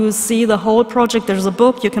mean, if you see the whole project, there's a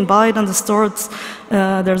book, you can buy it in the store.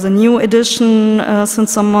 There's a new edition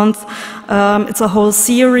since a month. It's a whole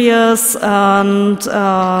series, and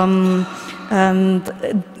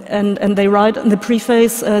they write in the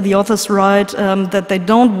preface, the authors write that they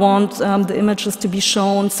don't want the images to be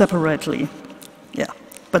shown separately. Yeah,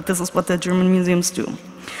 but this is what the German museums do.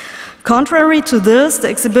 Contrary to this, the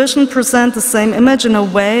exhibition presents the same image in a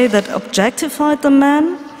way that objectified the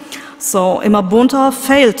men. So Immer bunter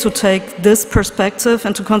failed to take this perspective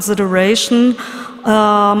into consideration,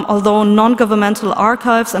 although non-governmental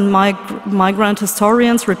archives and migrant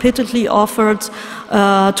historians repeatedly offered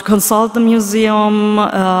to consult the museum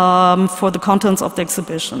for the contents of the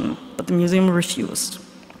exhibition, but the museum refused.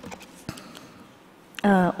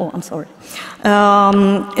 I'm sorry.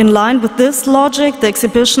 In line with this logic, the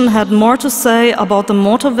exhibition had more to say about the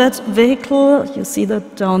motor vehicle, you see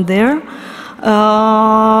that down there,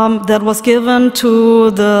 that was given to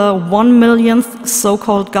the 1 millionth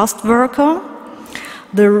so-called Gastworker,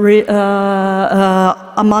 the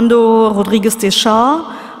Armando Rodriguez de Scha,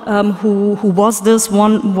 who was this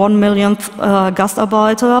 1 millionth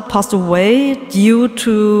Gastarbeiter, passed away due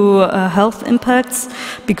to health impacts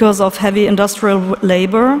because of heavy industrial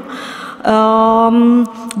labor.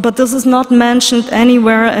 But this is not mentioned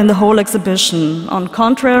anywhere in the whole exhibition. On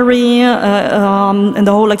contrary, in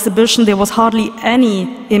the whole exhibition there was hardly any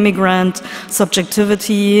immigrant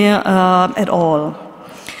subjectivity at all.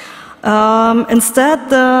 Instead,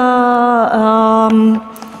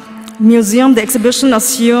 the exhibition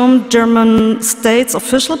assumed German state's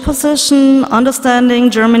official position, understanding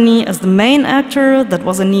Germany as the main actor that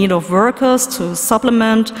was in need of workers to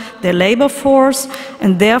supplement their labor force,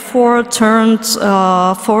 and therefore turned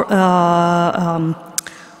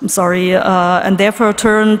and therefore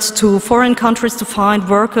turned to foreign countries to find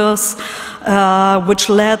workers, which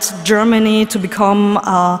led Germany to become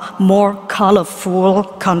a more colorful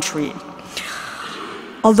country.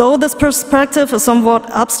 Although this perspective is somewhat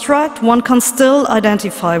abstract, one can still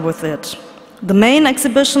identify with it. The main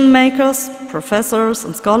exhibition makers, professors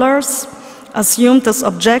and scholars, assumed this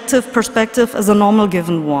objective perspective as a normal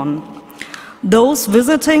given one. Those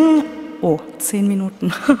visiting, 10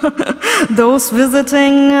 Minuten. Those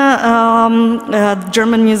visiting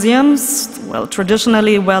German museums, well,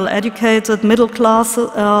 traditionally well-educated, middle-class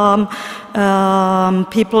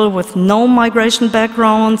people with no migration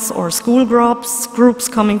backgrounds or school groups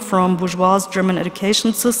coming from bourgeois German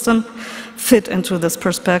education system, fit into this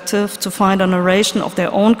perspective to find a narration of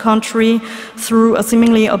their own country through a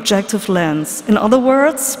seemingly objective lens. In other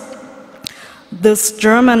words, this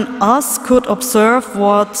German us could observe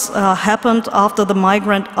what happened after the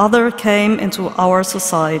migrant other came into our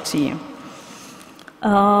society.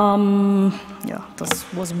 This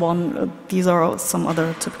was one. These are some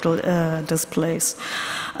other typical displays.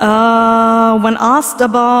 When asked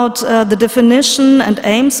about the definition and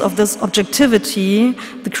aims of this objectivity,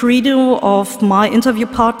 the credo of my interview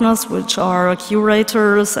partners, which are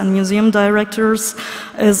curators and museum directors,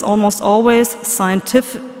 is almost always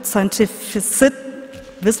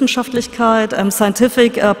Wissenschaftlichkeit,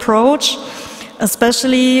 scientific approach,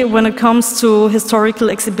 especially when it comes to historical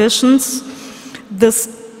exhibitions.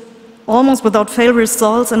 This almost without fail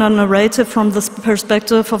results in a narrative from the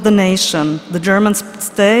perspective of the nation, the German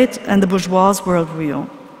state, and the bourgeois worldview.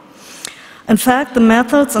 In fact, the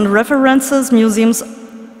methods and references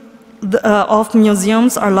of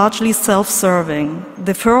museums are largely self-serving.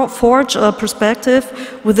 They forge a perspective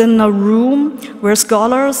within a room where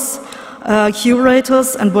scholars,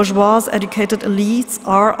 curators, and bourgeois educated elites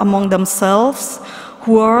are among themselves,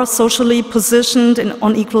 who are socially positioned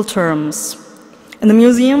on equal terms. In the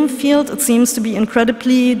museum field, it seems to be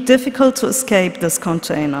incredibly difficult to escape this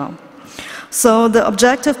container. So the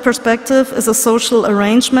objective perspective is a social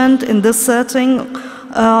arrangement in this setting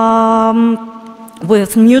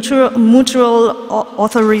with mutual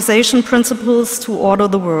authorization principles to order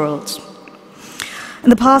the world. In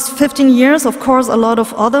the past 15 years, of course, a lot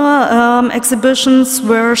of other exhibitions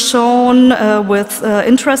were shown with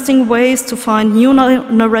interesting ways to find new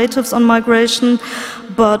narratives on migration,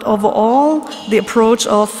 but overall, the approach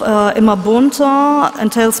of Immer bunter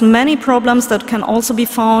entails many problems that can also be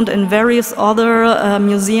found in various other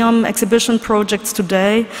museum exhibition projects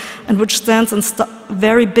today, and which stands in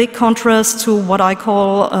very big contrast to what I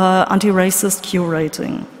call anti-racist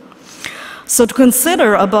curating. So to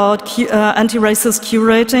consider about anti-racist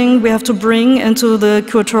curating, we have to bring into the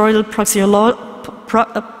curatorial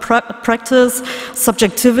practice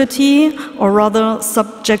subjectivity, or rather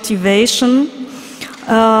subjectivation,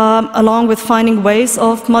 along with finding ways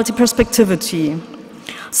of multi-perspectivity.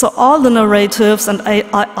 So all the narratives and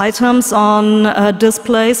items on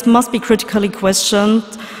displays must be critically questioned,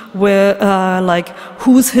 where, like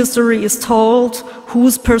whose history is told,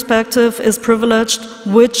 whose perspective is privileged,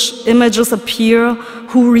 which images appear,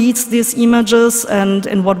 who reads these images and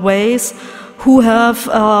in what ways,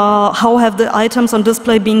 how have the items on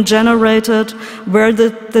display been generated, where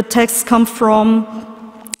the texts come from.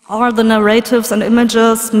 Are the narratives and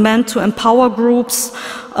images meant to empower groups?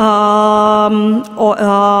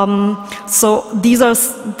 So these are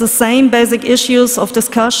the same basic issues of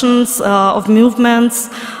discussions, of movements,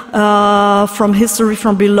 from history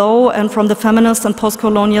from below and from the feminist and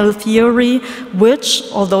post-colonial theory, which,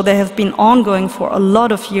 although they have been ongoing for a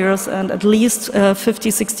lot of years and at least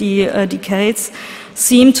 50, 60 decades,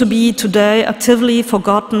 seem to be today actively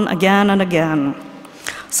forgotten again and again.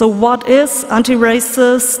 So what is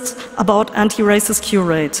anti-racist about anti-racist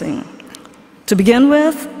curating? To begin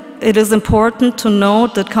with, it is important to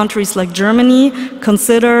note that countries like Germany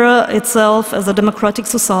consider itself as a democratic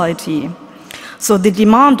society. So the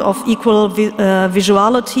demand of equal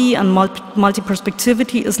visuality and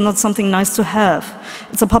multi-perspectivity is not something nice to have.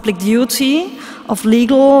 It's a public duty of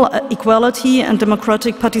legal equality and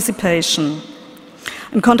democratic participation.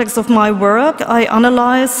 In context of my work, I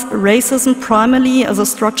analyze racism primarily as a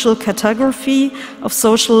structural category of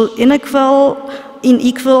social unequal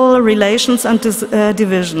relations and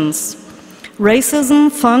divisions.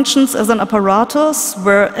 Racism functions as an apparatus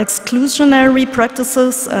where exclusionary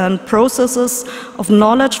practices and processes of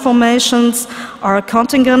knowledge formations are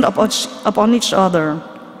contingent upon each other.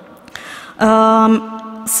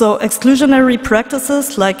 So exclusionary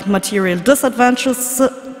practices like material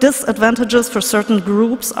disadvantages for certain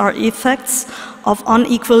groups are effects of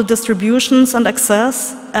unequal distributions and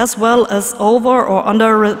access, as well as over or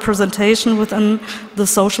underrepresentation within the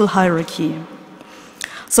social hierarchy.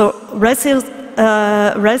 So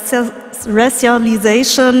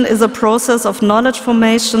racialization is a process of knowledge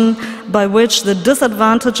formation by which the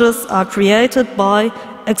disadvantages are created by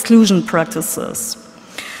exclusion practices.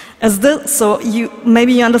 So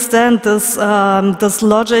maybe you understand this, this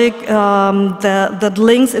logic that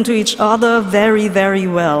links into each other very, very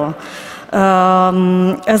well.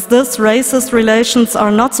 As these racist relations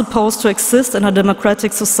are not supposed to exist in a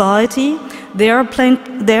democratic society, they are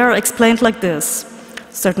explained like this.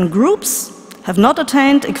 Certain groups have not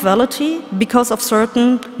attained equality because of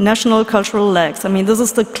certain national cultural lacks. I mean, this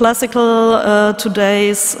is the classical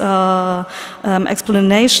today's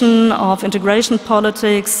explanation of integration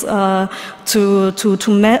politics to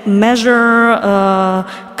measure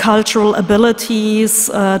cultural abilities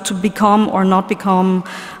to become or not become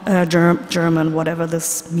German, whatever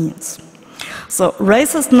this means. So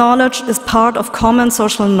racist knowledge is part of common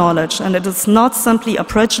social knowledge, and it is not simply a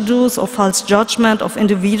prejudice or false judgment of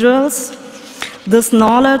individuals. This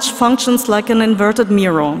knowledge functions like an inverted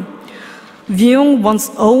mirror. Viewing one's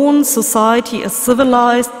own society as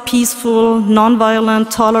civilized, peaceful, non-violent,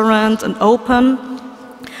 tolerant, and open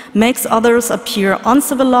makes others appear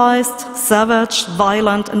uncivilized, savage,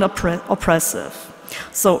 violent, and oppressive.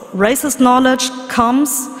 So racist knowledge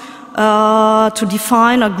comes to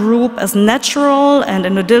define a group as natural, and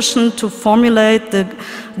in addition to formulate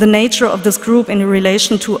the nature of this group in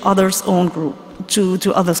relation to others' own group,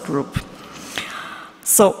 to others' group.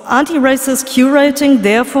 So anti-racist curating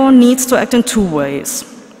therefore needs to act in two ways.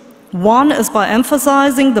 One is by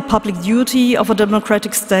emphasizing the public duty of a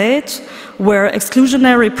democratic state, where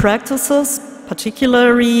exclusionary practices,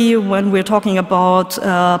 particularly when we're talking about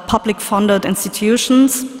public-funded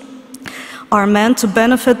institutions, are meant to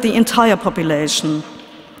benefit the entire population.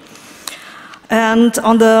 And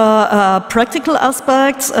on the practical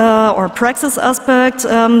aspect or praxis aspect,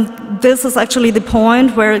 this is actually the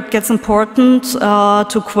point where it gets important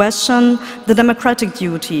to question the democratic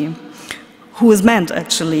duty. Who is meant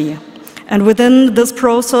actually? And within this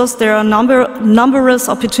process, there are numerous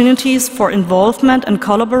opportunities for involvement and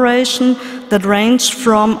collaboration that range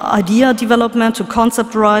from idea development to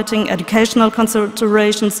concept writing, educational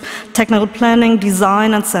considerations, technical planning,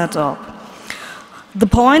 design, and setup. The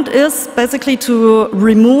point is basically to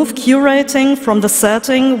remove curating from the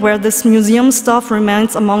setting where this museum staff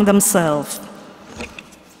remains among themselves.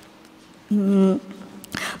 The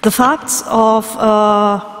facts of,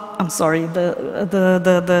 I'm sorry,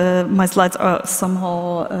 my slides are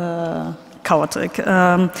somehow chaotic.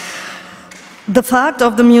 The fact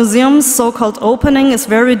of the museum's so-called opening is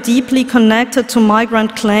very deeply connected to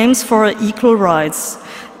migrant claims for equal rights.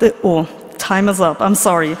 Time is up, I'm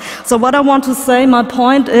sorry. So what I want to say, my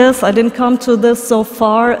point is, I didn't come to this so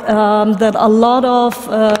far, that a lot of,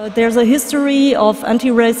 there's a history of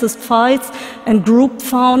anti-racist fights and group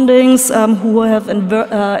foundings who have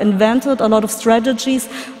invented a lot of strategies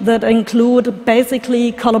that include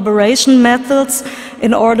basically collaboration methods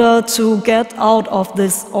in order to get out of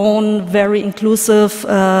this own very inclusive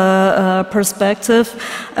perspective,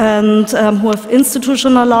 and who have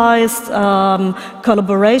institutionalized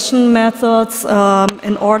collaboration methods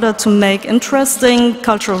in order to make interesting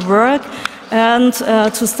cultural work and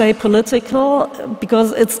to stay political,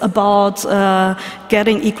 because it's about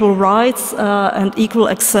getting equal rights and equal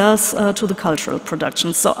access to the cultural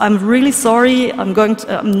production. So I'm really sorry, I'm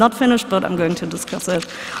not finished, but I'm going to discuss it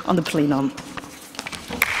on the plenum.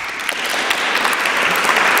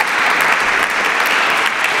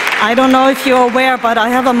 I don't know if you're aware, but I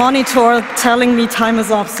have a monitor telling me time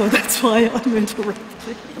is up, so that's why I'm interrupting.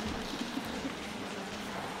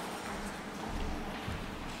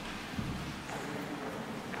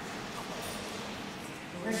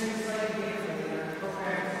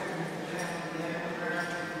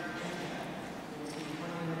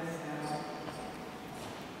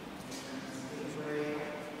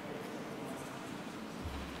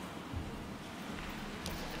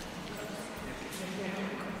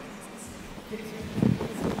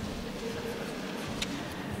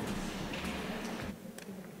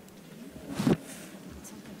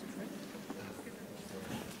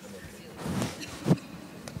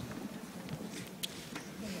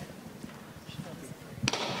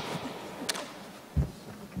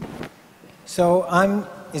 So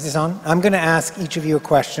is this on? I'm going to ask each of you a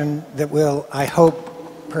question that will, I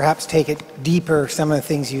hope, perhaps take it deeper, some of the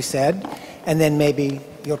things you said, and then maybe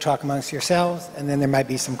you'll talk amongst yourselves, and then there might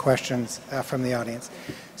be some questions from the audience.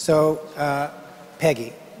 So,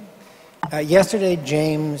 Peggy, yesterday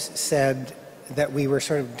James said that we were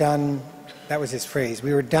sort of done That was his phrase.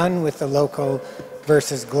 We were done with the local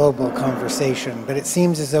versus global conversation, but it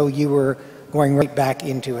seems as though you were going right back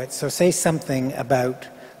into it. So say something about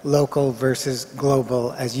local versus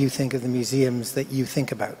global as you think of the museums that you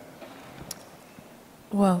think about.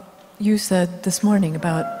 Well, you said this morning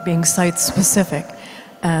about being site-specific,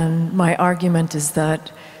 and my argument is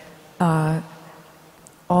that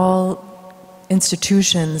all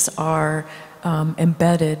institutions are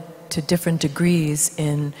embedded to different degrees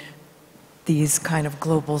in these kind of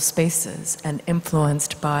global spaces and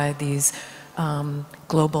influenced by these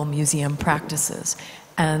global museum practices.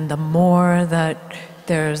 And the more that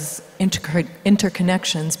there's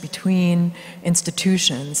interconnections between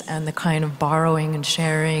institutions and the kind of borrowing and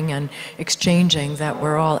sharing and exchanging that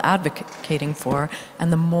we're all advocating for,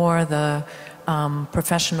 and the more the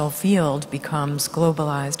professional field becomes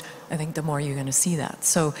globalized, I think the more you're going to see that.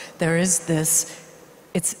 So there is this,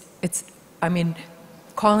 I mean,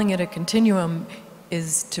 calling it a continuum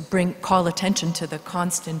is to call attention to the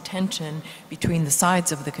constant tension between the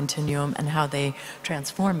sides of the continuum and how they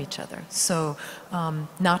transform each other. So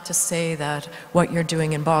not to say that what you're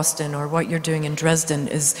doing in Boston or what you're doing in Dresden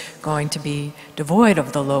is going to be devoid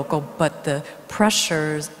of the local, but the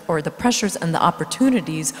pressures and the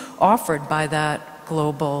opportunities offered by that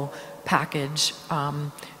global package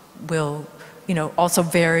will, also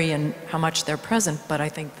vary in how much they're present, but I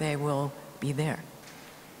think they will be there.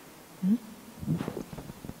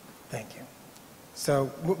 Thank you.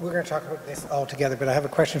 So we're going to talk about this all together, but I have a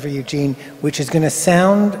question for Eugene, which is going to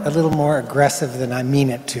sound a little more aggressive than I mean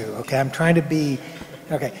it to, okay? I'm trying to be,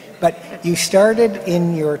 okay. But you started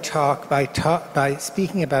in your talk by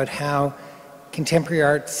speaking about how contemporary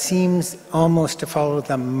art seems almost to follow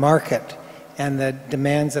the market and the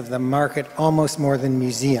demands of the market almost more than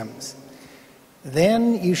museums.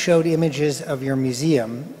 Then you showed images of your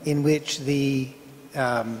museum in which the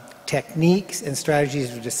techniques and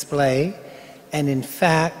strategies of display, and in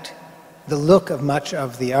fact, the look of much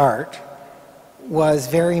of the art was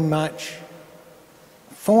very much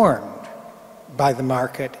formed by the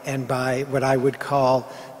market and by what I would call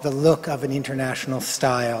the look of an international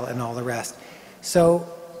style and all the rest. So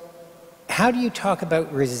how do you talk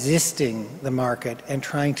about resisting the market and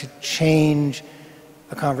trying to change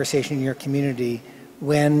a conversation in your community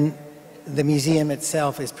when the museum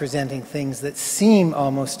itself is presenting things that seem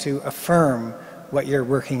almost to affirm what you're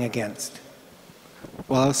working against?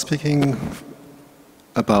 Well, I was speaking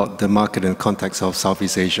about the market in the context of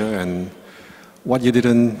Southeast Asia, and what you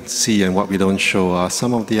didn't see and what we don't show are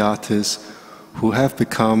some of the artists who have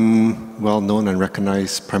become well known and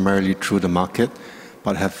recognized primarily through the market,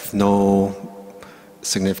 but have no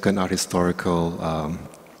significant art historical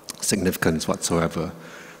significance whatsoever.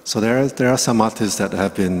 So there are some artists that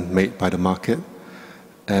have been made by the market,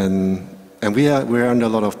 and we're under a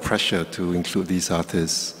lot of pressure to include these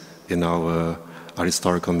artists in our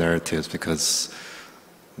historical narratives, because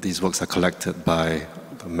these works are collected by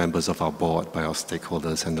the members of our board, by our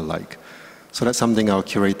stakeholders and the like. So that's something our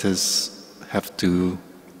curators have to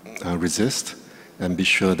resist and be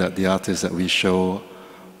sure that the artists that we show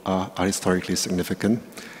are historically significant.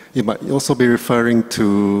 You might also be referring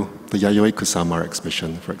to the Yayoi Kusama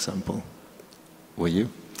exhibition, for example. Were you?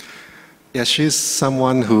 Yeah, she's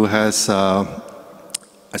someone who has, I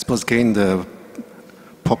suppose, gained the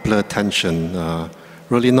popular attention.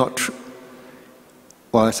 Really not.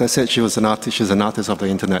 Well, as I said, she's an artist of the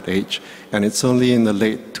internet age, and it's only in the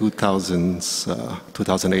late 2000s,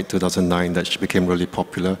 2008, 2009, that she became really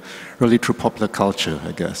popular, really through popular culture,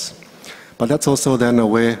 I guess. But that's also then a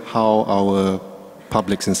way how our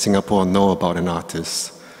publics in Singapore know about an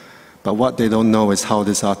artist. But what they don't know is how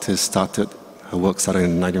this artist started. Her work started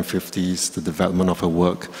in the 1950s, the development of her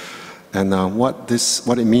work, and what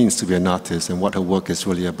it means to be an artist and what her work is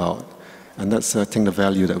really about. And that's, I think, the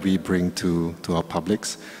value that we bring to our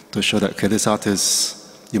publics, to show that, okay, this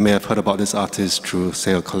artist, you may have heard about this artist through,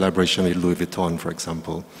 say, a collaboration with Louis Vuitton, for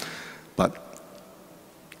example. But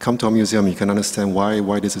come to our museum, you can understand why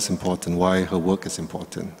this is important, why her work is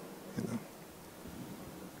important.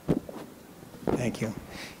 Thank you.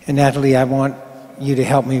 And Natalie, I want you to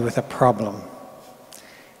help me with a problem.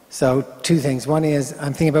 So two things. One is,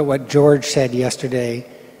 I'm thinking about what George said yesterday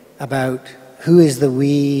about who is the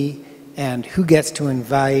we and who gets to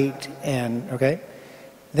invite, and okay.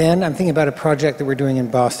 Then I'm thinking about a project that we're doing in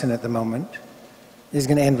Boston at the moment. This is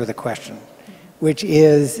going to end with a question, which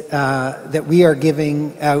is that we are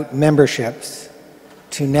giving out memberships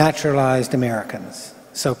to naturalized Americans.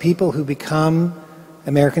 So people who become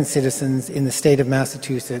American citizens in the state of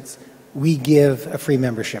Massachusetts, we give a free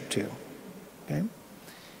membership to. Okay?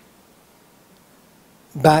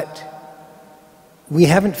 But we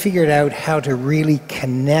haven't figured out how to really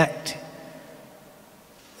connect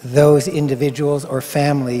those individuals or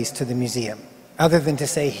families to the museum, other than to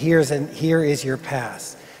say, here is your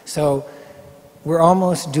pass. So we're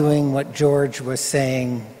almost doing what George was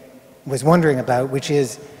saying, was wondering about, which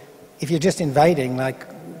is, if you're just inviting, like,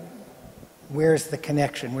 where's the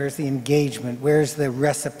connection? Where's the engagement? Where's the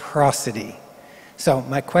reciprocity? So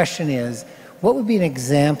my question is, what would be an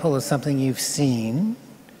example of something you've seen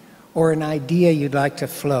or an idea you'd like to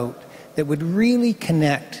float that would really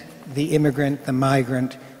connect the immigrant, the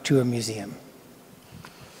migrant, to a museum?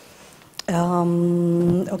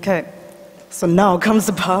 Okay, so now comes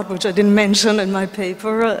the part which I didn't mention in my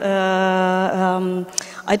paper.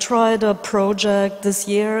 I tried a project this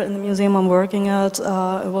year in the museum I'm working at.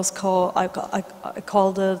 It was called, I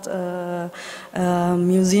called it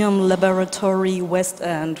Museum Laboratory West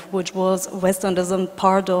End, which was, West End is a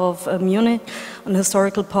part of Munich, an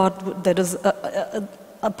historical part that is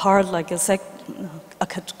a part like a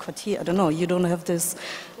quartier, I don't know, you don't have this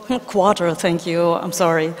quarter, thank you, I'm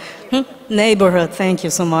sorry. Neighborhood, thank you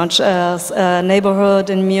so much. A neighborhood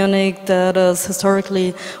in Munich that is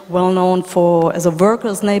historically well known for as a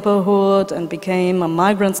workers' neighborhood and became a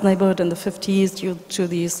migrants' neighborhood in the 50s due to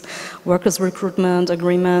these workers' recruitment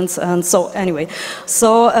agreements. And so anyway,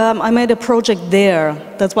 so I made a project there.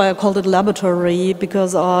 That's why I called it laboratory,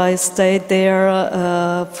 because I stayed there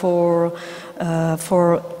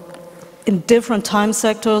in different time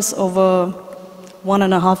sectors over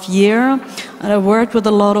 1.5 years, and I worked with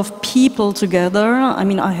a lot of people together. I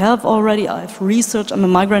mean, I've researched, I'm a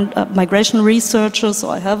migration researcher,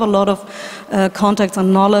 so I have a lot of contacts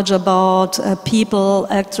and knowledge about people,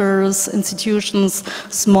 actors, institutions,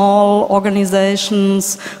 small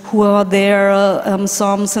organizations who are there,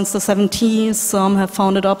 some since the 70s, some have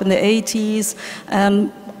founded up in the 80s,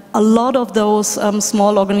 and a lot of those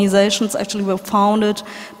small organizations actually were founded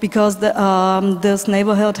because this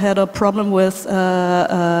neighborhood had a problem with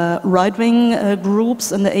right-wing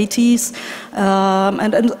groups in the 80s.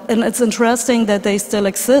 And it's interesting that they still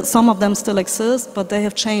exist, some of them still exist, but they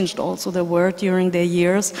have changed also their work during their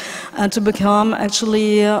years, and to become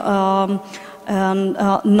actually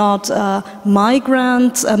not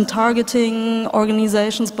migrant targeting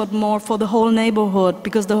organizations, but more for the whole neighborhood,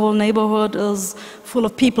 because the whole neighborhood is full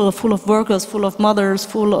of people, full of workers, full of mothers,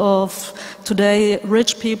 full of today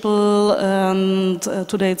rich people, and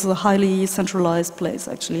today it's a highly centralized place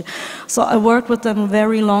actually. So I worked with them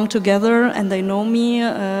very long together, and they know me,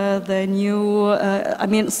 they knew, I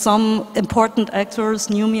mean, some important actors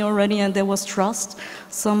knew me already, and there was trust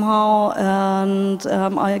somehow, and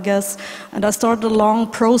I guess, and I started a long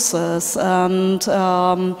process, and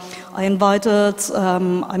I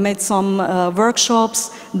made some workshops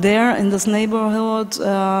there in this neighborhood,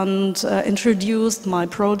 and introduced my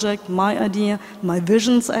project, my idea, my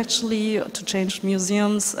visions actually to change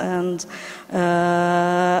museums, and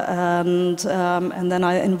then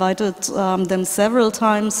I invited them several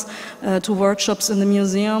times to workshops in the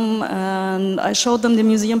museum, and I showed them the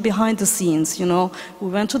museum behind the scenes, you know. We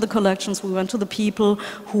went to the collections, we went to the people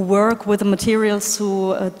who work with the materials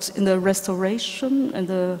in the restoration and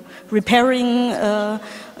the repairing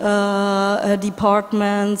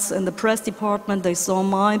departments, in the press department. They saw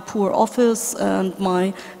my poor office and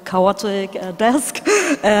my chaotic desk,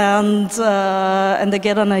 and they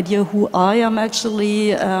get an idea who I am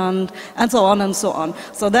actually, and so on and so on.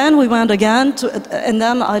 So then we went again and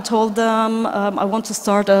then I told them I want to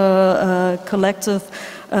start a collective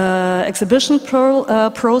exhibition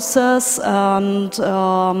process,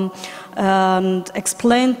 and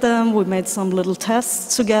explained them. We made some little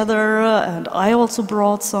tests together, and I also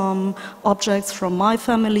brought some objects from my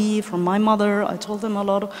family, from my mother. I told them a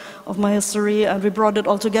lot of my history, and we brought it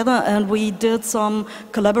all together, and we did some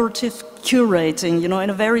collaborative curating, you know, in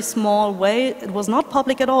a very small way. It was not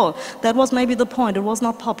public at all. That was maybe the point. It was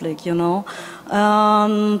not public, you know.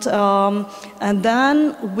 And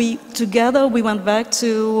then we went back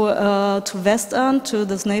to West End, to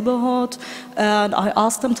this neighborhood, and I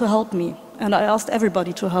asked them to help me. And I asked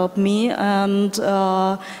everybody to help me,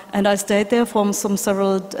 and I stayed there for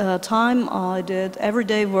several time. I did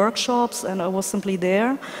everyday workshops, and I was simply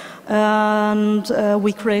there. And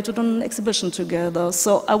we created an exhibition together.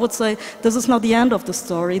 So I would say this is not the end of the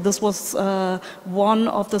story. This was one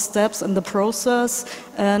of the steps in the process,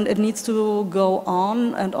 and it needs to go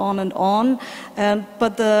on and on and on.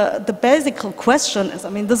 But the basic question is, I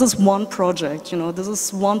mean, this is one project, you know, this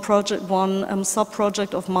is one project, one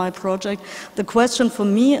sub-project of my project. The question for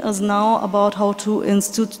me is now about how to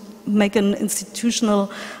make an institutional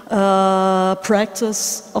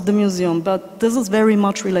practice of the museum, but this is very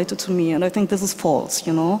much related to me, and I think this is false,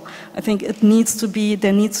 you know. I think it needs to be,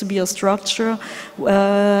 there needs to be a structure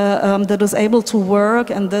that is able to work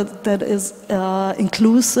and that is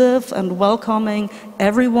inclusive and welcoming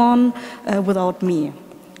everyone without me.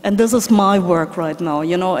 And this is my work right now,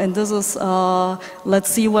 you know, and this is, let's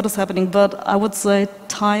see what is happening. But I would say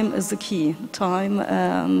time is the key. Time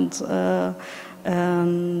and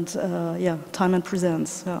yeah, time and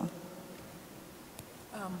presence, yeah.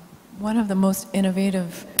 One of the most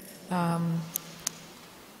innovative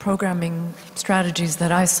programming strategies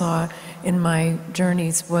that I saw in my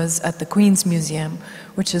journeys was at the Queen's Museum,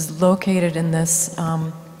 which is located in this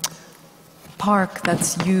park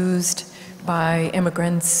that's used by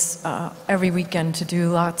immigrants every weekend to do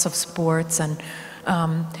lots of sports, and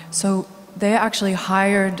so they actually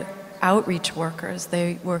hired outreach workers.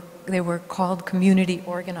 They were called community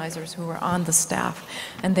organizers who were on the staff,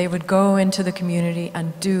 and they would go into the community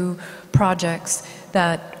and do projects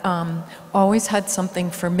that always had something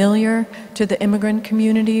familiar to the immigrant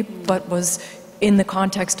community, but was in the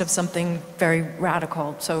context of something very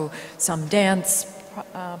radical. So some dance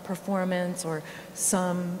performance or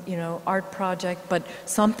some, you know, art project, but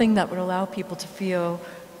something that would allow people to feel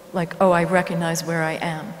like, oh, I recognize where I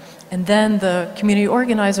am. And then the community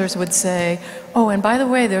organizers would say, oh, and by the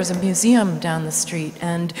way, there's a museum down the street,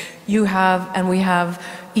 and you have, and we have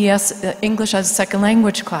English as a second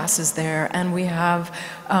language classes there, and we have,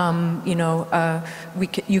 you know,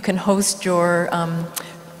 you can host your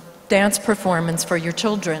dance performance for your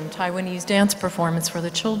children, Taiwanese dance performance for the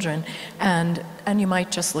children, and you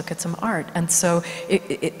might just look at some art. And so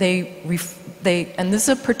and this is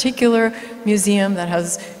a particular museum that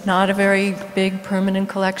has not a very big permanent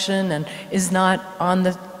collection and is not on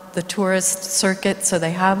the tourist circuit, so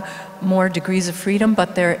they have more degrees of freedom,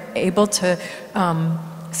 but they're able to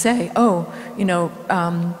say, oh, you know,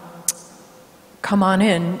 come on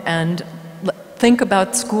in and think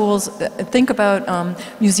about schools, think about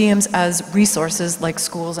museums as resources like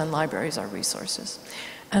schools and libraries are resources.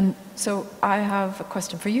 And so I have a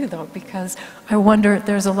question for you, though, because I wonder,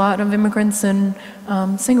 there's a lot of immigrants in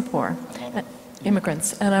Singapore,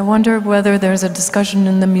 immigrants, and I wonder whether there's a discussion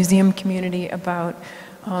in the museum community about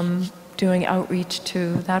doing outreach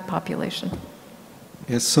to that population.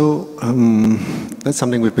 Yes, so that's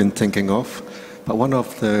something we've been thinking of, but one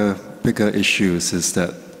of the bigger issues is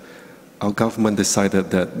that our government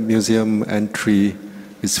decided that museum entry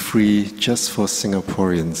is free just for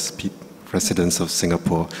Singaporeans, residents of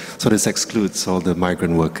Singapore. So this excludes all the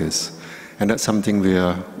migrant workers. And that's something we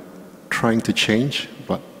are trying to change,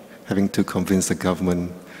 but having to convince the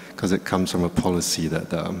government, because it comes from a policy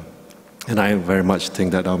that, and I very much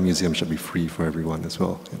think that our museum should be free for everyone as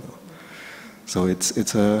well. You know. So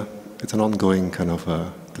it's an ongoing kind of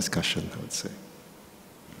discussion, I would say.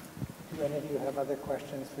 Do any of you have other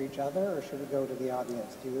questions for each other, or should we go to the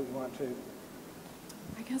audience? Do you want to?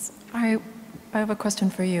 I guess I have a question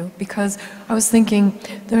for you, because I was thinking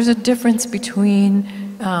there's a difference between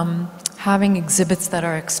having exhibits that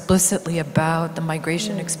are explicitly about the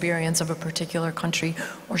migration experience of a particular country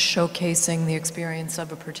or showcasing the experience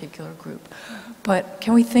of a particular group. But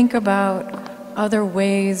can we think about other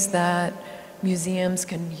ways that museums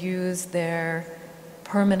can use their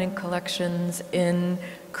permanent collections in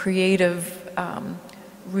creative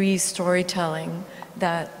re-storytelling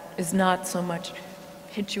that is not so much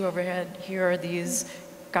hit you overhead, here are these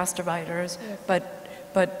gastarbeiters,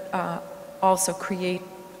 but also create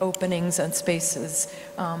openings and spaces,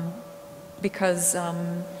 because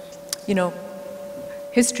you know,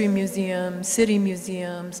 history museums, city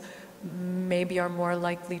museums maybe are more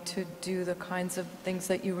likely to do the kinds of things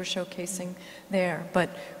that you were showcasing there, but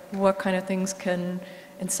what kind of things can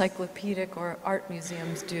encyclopedic or art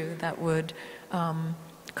museums do that would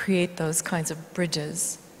create those kinds of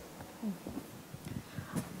bridges?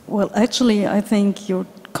 Well, actually, I think you're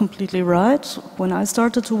completely right. When I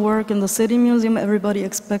started to work in the City Museum, everybody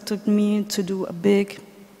expected me to do a big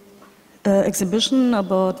exhibition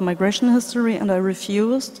about migration history, and I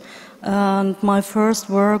refused. And my first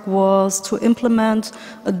work was to implement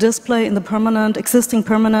a display in the existing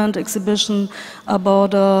permanent exhibition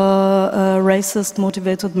about a racist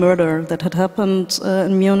motivated murder that had happened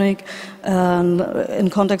in Munich, and in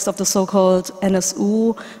context of the so-called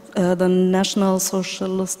NSU, the National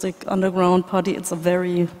Socialistic Underground Party. It's a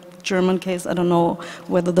very German case. I don't know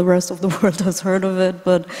whether the rest of the world has heard of it,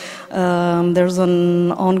 but there's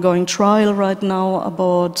an ongoing trial right now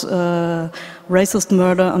about racist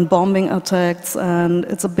murder and bombing attacks, and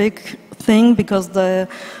it's a big thing because the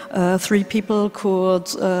 3 people could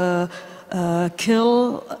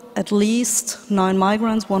kill at least 9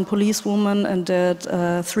 migrants, 1 policewoman, and did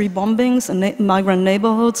 3 bombings in migrant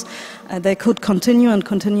neighborhoods. They could continue and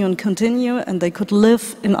continue and continue, and they could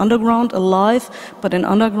live in underground alive, but in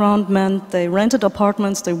underground meant they rented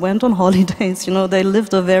apartments, they went on holidays, you know, they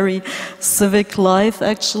lived a very civic life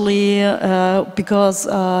actually, because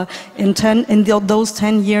in those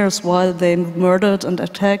 10 years while they murdered and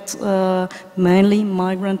attacked mainly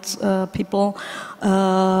migrant people,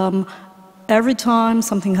 every time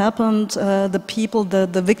something happened,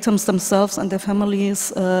 the victims themselves and their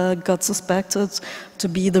families got suspected to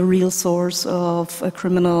be the real source of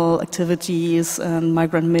criminal activities and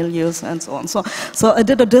migrant milieus and so on. So I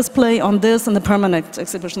did a display on this in the permanent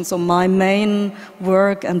exhibition. So my main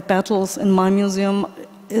work and battles in my museum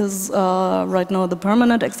is right now the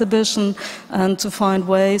permanent exhibition, and to find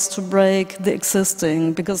ways to break the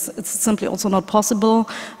existing, because it's simply also not possible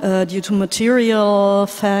due to material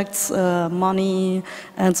facts, money,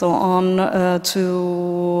 and so on,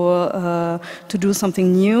 to do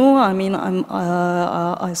something new. I mean,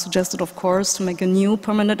 I suggested, of course, to make a new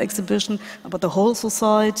permanent exhibition about the whole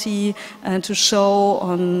society and to show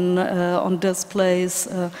on displays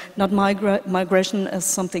not migration as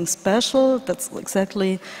something special. That's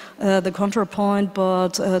exactly the counterpoint,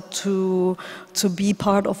 but to be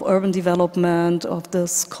part of urban development of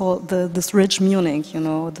this this rich Munich, you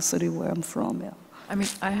know, the city where I'm from. Yeah. I mean,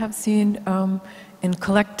 I have seen in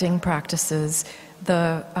collecting practices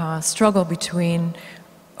the struggle between,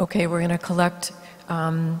 okay, we're going to collect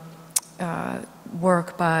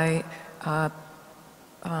work by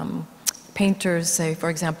painters, say, for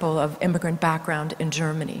example, of immigrant background in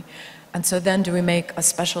Germany. And so then do we make a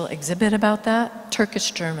special exhibit about that?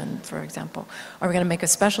 Turkish-German, for example. Are we going to make a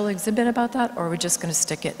special exhibit about that, or are we just going to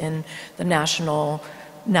stick it in the national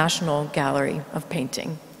gallery of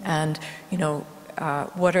painting? And, you know,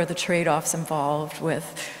 what are the trade-offs involved with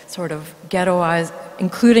sort of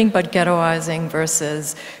including but ghettoizing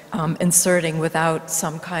versus inserting without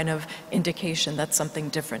some kind of indication that something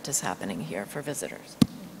different is happening here for visitors?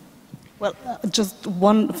 Well, just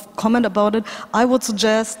one comment about it. I would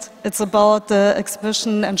suggest it's about the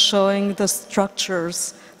exhibition and showing the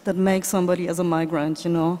structures that make somebody as a migrant,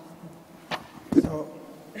 you know. So,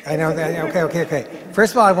 I know that, okay.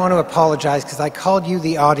 First of all, I want to apologize because I called you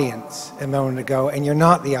the audience a moment ago, and you're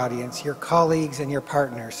not the audience, you're colleagues and your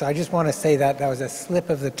partners. So I just want to say that was a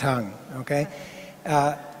slip of the tongue, okay?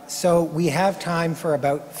 So we have time for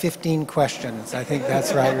about 15 questions. I think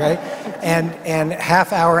that's right? And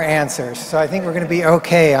half-hour answers. So I think we're going to be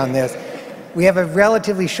okay on this. We have a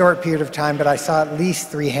relatively short period of time, but I saw at least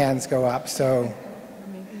 3 hands go up. So.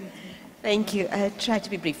 Thank you. I'll try to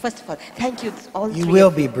be brief. First of all, thank you all three. You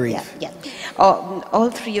will be brief. Yeah.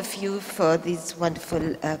 All 3 of you for these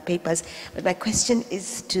wonderful papers. But my question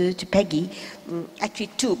is to Peggy.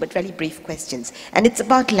 Actually 2, but very brief questions. And it's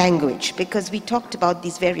about language, because we talked about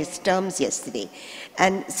these various terms yesterday.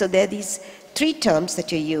 And so there are these 3 terms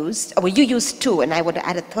that you used. Well, you used 2, and I want to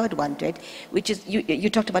add a 3rd one to it, which is you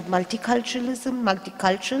talked about multiculturalism,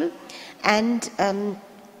 multicultural, and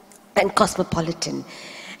cosmopolitan.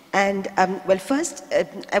 And, well, first,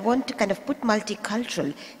 I want to kind of put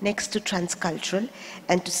multicultural next to transcultural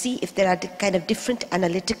and to see if there are kind of different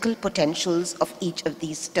analytical potentials of each of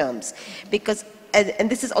these terms. Because, and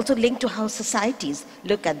this is also linked to how societies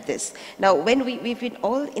look at this. Now, when we've been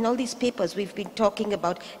in all these papers, we've been talking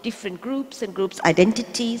about different groups and groups'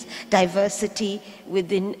 identities, diversity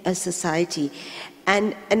within a society.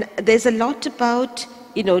 And there's a lot about,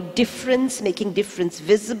 you know, difference, making difference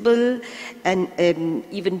visible, and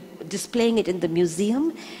even displaying it in the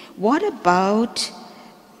museum. What about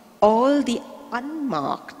all the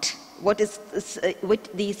unmarked? What is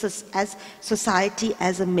as society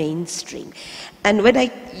as a mainstream? And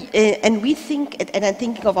when we think, and I'm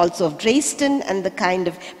thinking of also of Dresden and the kind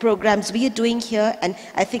of programs we are doing here, and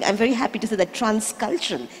I think I'm very happy to say that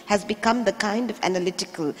transcultural has become the kind of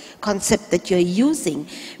analytical concept that you're using,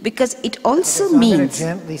 because it also means. I'm going to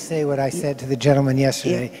gently say what I said to the gentleman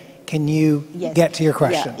yesterday. Yeah. Can you get to your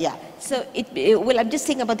question? Yeah. So, well, I'm just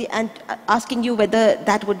saying about asking you whether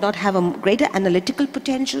that would not have a greater analytical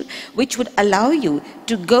potential, which would allow you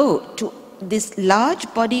to go to this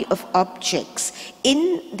large body of objects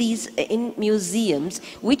in museums,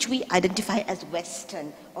 which we identify as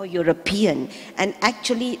Western or European, and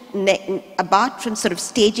actually, apart from sort of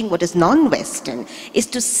staging what is non-Western, is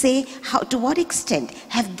to say to what extent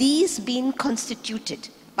have these been constituted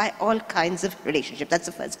by all kinds of relationships. That's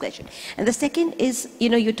the first question. And the second is, you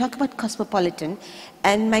know, you talk about cosmopolitan,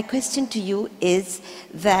 and my question to you is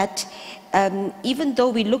that even though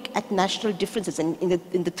we look at national differences, and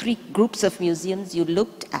in the three groups of museums you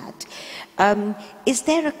looked at, is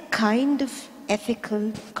there a kind of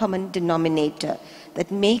ethical common denominator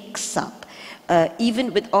that makes up,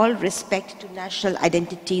 even with all respect to national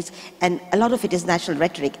identities, and a lot of it is national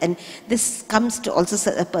rhetoric, and this comes to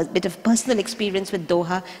also a bit of personal experience with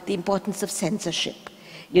Doha, the importance of censorship.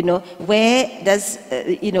 You know, where does,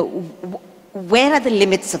 you know, where are the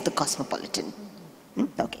limits of the cosmopolitan?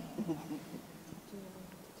 Okay.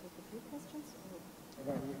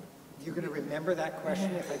 You're going to remember that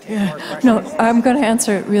question if I take more questions? No, I'm going to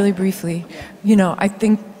answer it really briefly. You know, I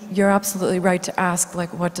think you're absolutely right to ask,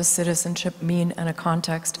 like, what does citizenship mean in a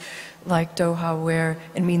context like Doha, where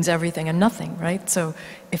it means everything and nothing, right? So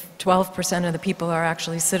if 12% of the people are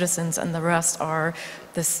actually citizens and the rest are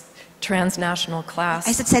this transnational class.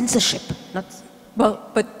 I said censorship, not...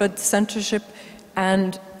 Well, but censorship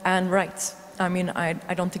and rights. I mean, I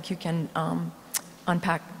don't think you can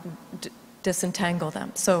unpack, disentangle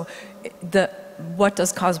them. So what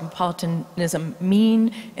does cosmopolitanism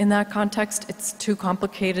mean in that context? It's too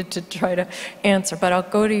complicated to try to answer, but I'll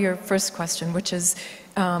go to your first question, which is,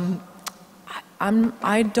 I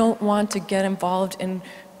don't want to get involved in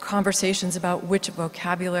conversations about which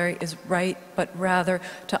vocabulary is right, but rather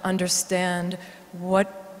to understand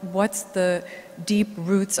what's the deep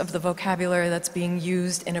roots of the vocabulary that's being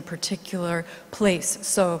used in a particular place.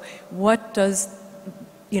 So what does,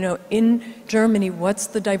 you know, in Germany, what's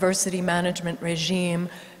the diversity management regime?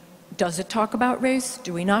 Does it talk about race?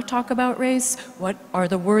 Do we not talk about race? What are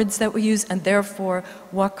the words that we use? And therefore,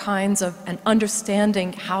 what kinds of, and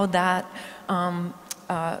understanding how that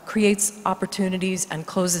creates opportunities and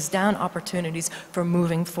closes down opportunities for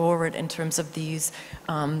moving forward in terms of these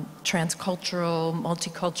transcultural,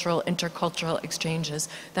 multicultural, intercultural exchanges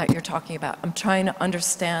that you're talking about. I'm trying to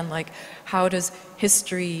understand, like, how does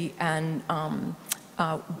history and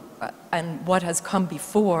what has come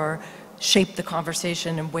before shape the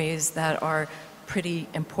conversation in ways that are pretty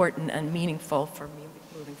important and meaningful for me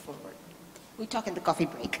moving forward. We talk in the coffee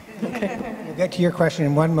break. Okay. We'll get to your question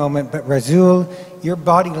in one moment, but Razul, your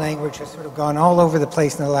body language has sort of gone all over the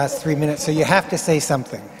place in the last 3 minutes, so you have to say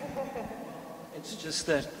something. It's just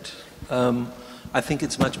that I think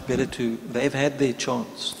it's much better they've had their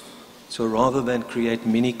chance. So rather than create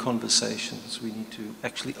mini conversations, we need to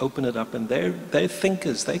actually open it up, and they're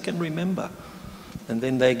thinkers, they can remember. And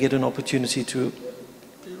then they get an opportunity to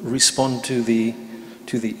respond to the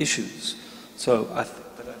issues. So I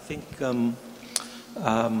think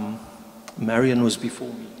Marion was before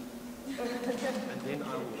me. And then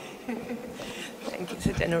I will. Thank you,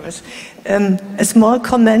 so generous. A small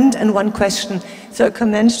comment and one question. So a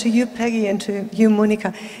comment to you, Peggy, and to you,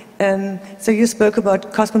 Monica. So you spoke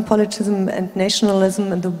about cosmopolitanism and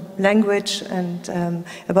nationalism and the language and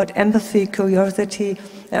about empathy, curiosity.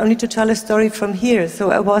 Only to tell a story from here.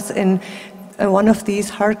 So I was in one of these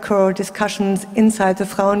hardcore discussions inside the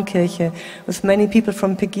Frauenkirche with many people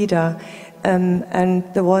from Pegida. And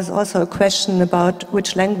there was also a question about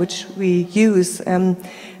which language we use. And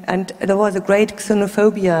there was a great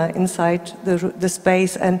xenophobia inside the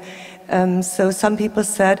space. And so some people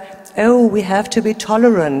said, oh, we have to be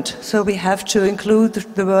tolerant, so we have to include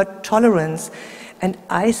the word tolerance. And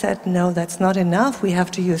I said, no, that's not enough. We have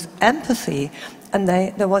to use empathy. And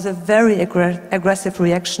there was a very aggressive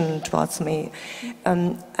reaction towards me.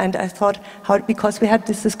 And I thought, because we had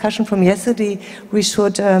this discussion from yesterday, we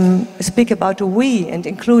should speak about a we and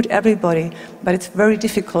include everybody. But it's very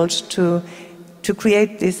difficult to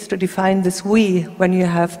create this, to define this we, when you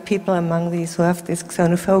have people among these who have this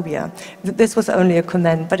xenophobia. This was only a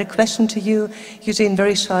comment, but a question to you, Eugene,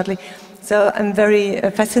 very shortly. So I'm very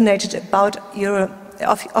fascinated about your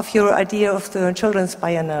idea of the children's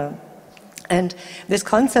biennial. And this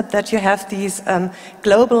concept that you have these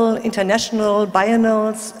global, international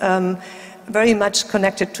biennials, very much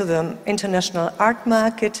connected to the international art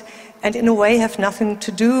market, and in a way have nothing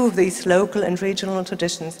to do with these local and regional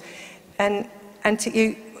traditions. And do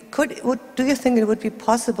you think it would be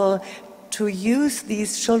possible to use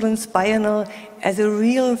these children's biennial as a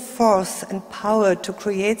real force and power to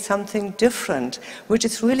create something different, which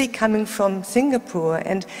is really coming from Singapore,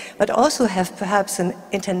 but also have perhaps an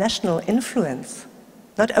international influence,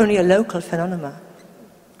 not only a local phenomenon?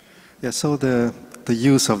 Yeah, so the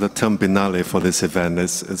use of the term Biennale for this event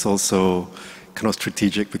is also kind of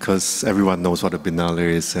strategic, because everyone knows what a Biennale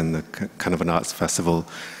is and a kind of an arts festival.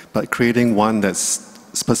 But creating one that's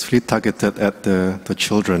specifically targeted at the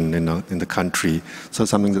children in the country, so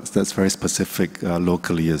something that's very specific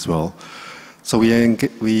locally as well. So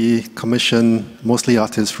we commission mostly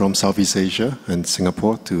artists from Southeast Asia and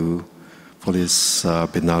Singapore for this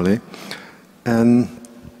Biennale. And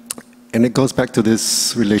it goes back to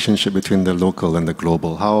this relationship between the local and the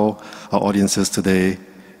global, how our audiences today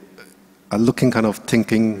are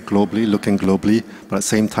thinking globally, looking globally, but at the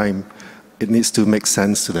same time, it needs to make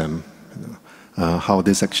sense to them, how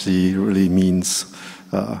this actually really means,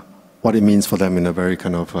 what it means for them in a very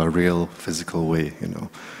real, physical way,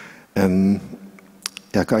 And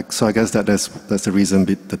yeah, so I guess that's the reason,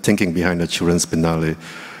 the thinking behind the children's Biennale.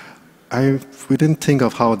 We didn't think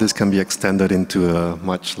of how this can be extended into a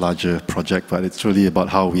much larger project, but it's really about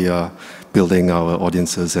how we are building our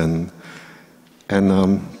audiences and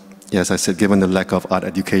yes, I said, given the lack of art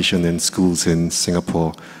education in schools in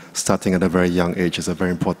Singapore, starting at a very young age is a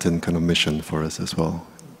very important mission for us as well.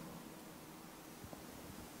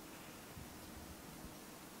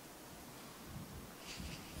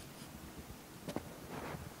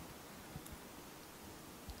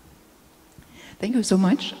 Thank you so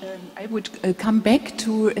much. I would come back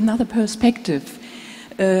to another perspective.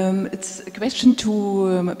 It's a question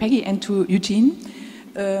to Peggy and to Eugene.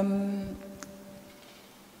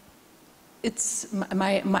 It's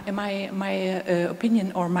my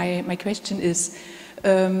opinion, or my question is,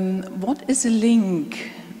 what is the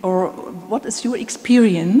link, or what is your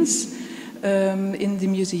experience in the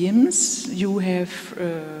museums you have,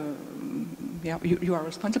 you are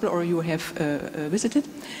responsible or you have visited?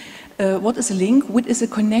 What is the link? What is the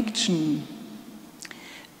connection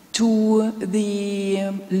to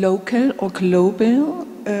the local or global,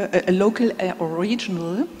 local or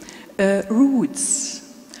regional roots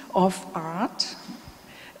of art?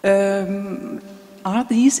 Are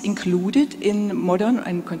these included in modern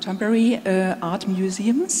and contemporary art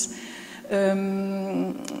museums?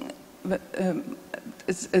 The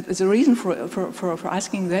reason for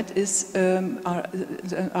asking that is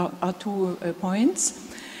are 2 points.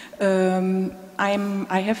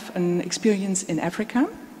 I have an experience in Africa,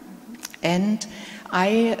 and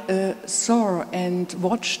I saw and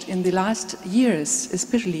watched in the last years,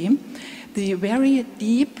 especially, the very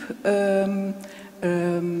deep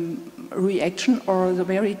reaction or the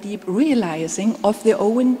very deep realizing of their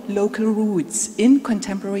own local roots in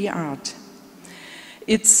contemporary art.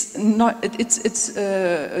 It's not. It's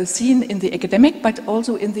seen in the academic, but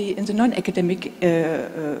also in the non-academic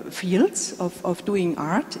fields of doing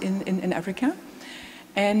art in Africa.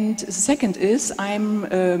 And the second is, I'm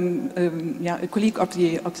a colleague of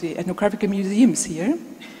the ethnographic museums here,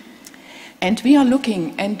 and we are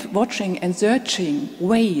looking and watching and searching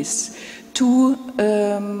ways to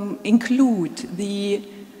include the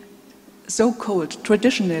so-called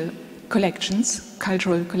traditional collections,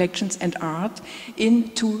 cultural collections and art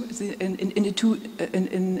into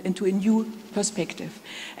a new perspective.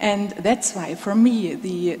 And that's why, for me,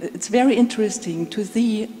 it's very interesting to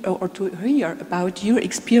see or to hear about your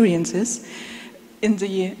experiences in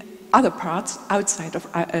the other parts outside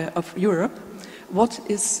of Europe. What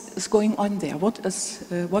is going on there?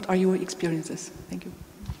 What are your experiences? Thank you.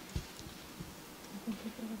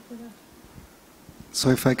 So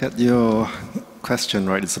if I get your question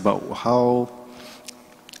right, it's about how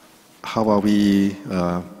are we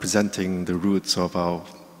presenting the roots of our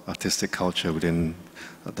artistic culture within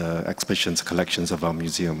the exhibitions, collections of our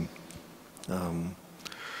museum.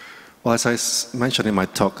 Well, as I mentioned in my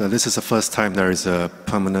talk, this is the first time there is a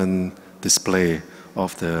permanent display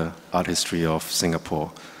of the art history of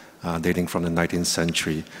Singapore, dating from the 19th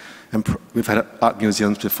century. And we've had art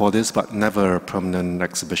museums before this, but never a permanent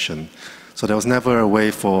exhibition. So there was never a way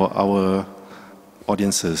for our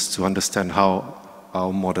audiences to understand how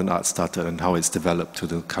our modern art started and how it's developed to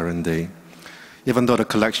the current day. Even though the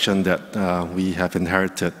collection that we have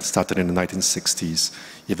inherited started in the 1960s,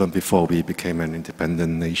 even before we became an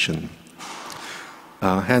independent nation.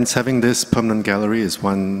 Hence, having this permanent gallery is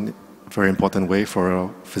one very important way for our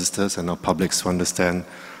visitors and our publics to understand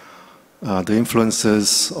the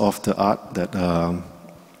influences of the art that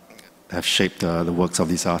have shaped the works of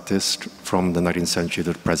these artists from the 19th century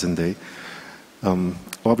to the present day.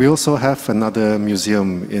 Well, we also have another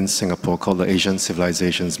museum in Singapore called the Asian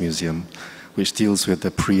Civilizations Museum, which deals with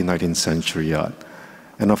the pre-19th century art.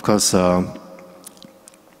 And of course,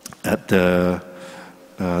 at the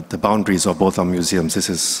boundaries of both our museums, this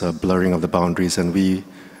is a blurring of the boundaries, and we,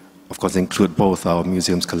 of course, include both our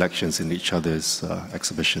museums' collections in each other's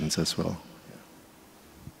exhibitions as well.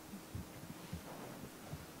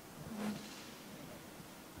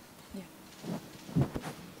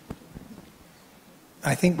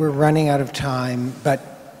 I think we're running out of time, but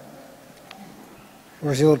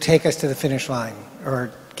Rosie will take us to the finish line or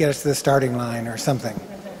get us to the starting line or something.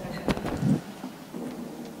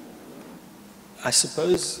 I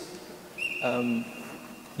suppose,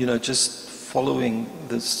 just following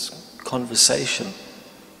this conversation,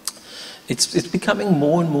 it's becoming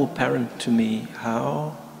more and more apparent to me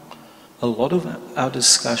how a lot of our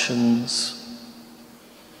discussions,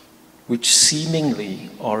 which seemingly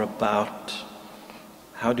are about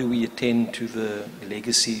how do we attend to the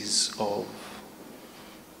legacies of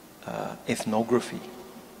ethnography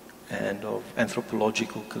and of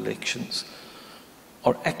anthropological collections,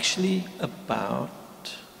 are actually about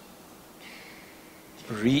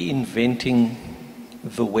reinventing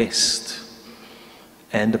the West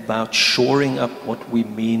and about shoring up what we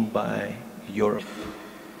mean by Europe.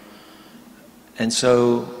 And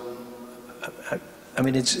so, I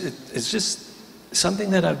mean, it's just something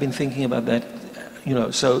that I've been thinking about, that, you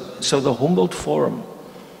know, so the Humboldt Forum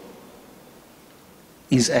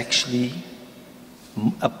is actually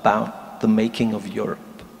about the making of Europe.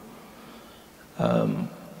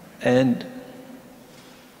 And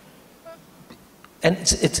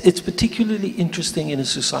it's particularly interesting in a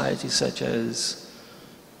society such as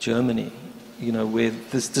Germany, you know, where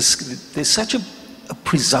there's such a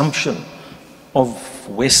presumption of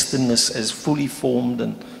Westernness as fully formed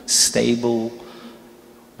and stable,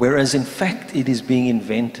 whereas in fact it is being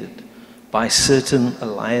invented by certain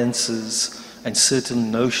alliances and certain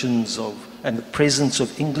notions of, and the presence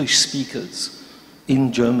of English speakers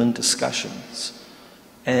in German discussions.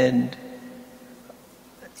 And,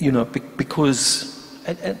 you know, because,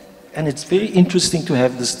 and it's very interesting to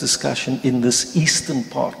have this discussion in this eastern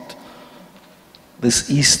part, this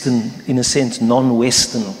eastern, in a sense,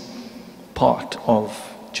 non-Western part of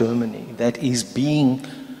Germany that is being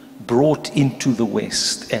brought into the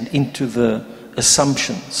West and into the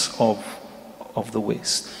assumptions of the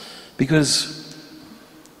West. Because,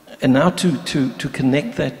 and now to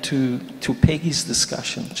connect that to Peggy's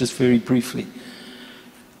discussion, just very briefly,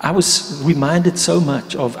 I was reminded so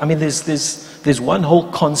much of, I mean, there's one whole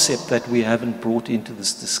concept that we haven't brought into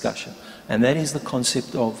this discussion, and that is the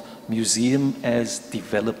concept of museum as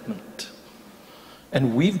development.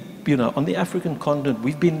 And we've, you know, on the African continent,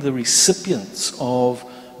 we've been the recipients of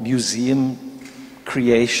museum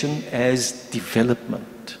creation as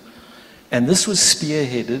development. And this was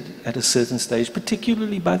spearheaded at a certain stage,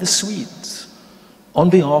 particularly by the Swedes, on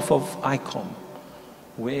behalf of ICOM,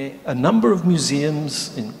 where a number of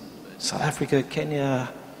museums in South Africa, Kenya,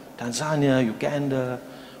 Tanzania, Uganda,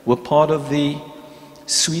 were part of the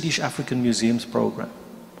Swedish African Museums program,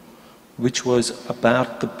 which was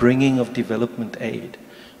about the bringing of development aid.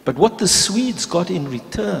 But what the Swedes got in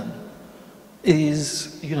return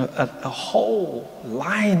is, you know, a whole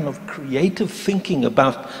line of creative thinking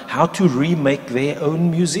about how to remake their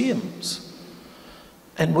own museums.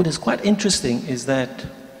 And what is quite interesting is that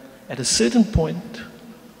at a certain point,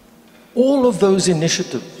 all of those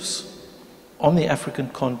initiatives on the African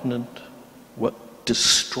continent were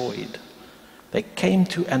destroyed. They came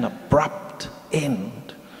to an abrupt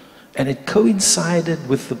end. And it coincided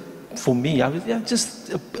with the, for me, I was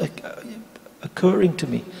just occurring to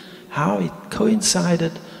me, how it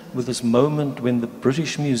coincided with this moment when the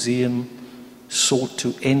British Museum sought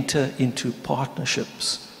to enter into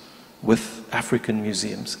partnerships with African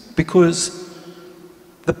museums. Because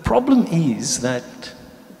the problem is that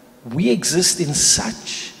we exist in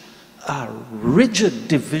such a rigid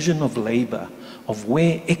division of labor, of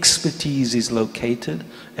where expertise is located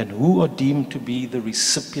and who are deemed to be the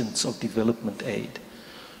recipients of development aid,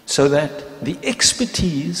 so that the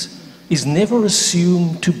expertise is never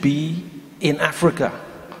assumed to be in Africa.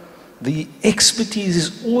 The expertise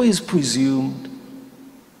is always presumed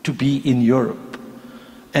to be in Europe.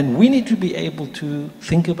 And we need to be able to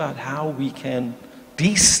think about how we can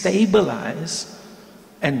destabilize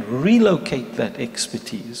and relocate that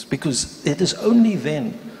expertise, because it is only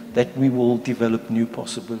then that we will develop new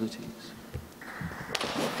possibilities.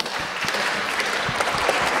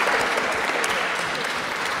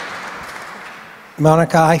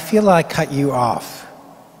 Monica, I feel I cut you off.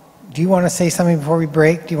 Do you want to say something before we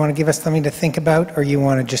break? Do you want to give us something to think about, or you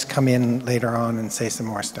want to just come in later on and say some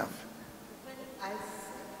more stuff?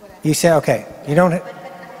 You say, okay, you don't...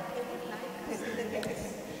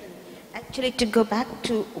 Actually, to go back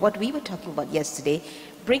to what we were talking about yesterday,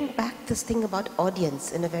 bring back this thing about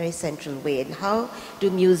audience in a very central way. And how do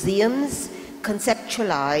museums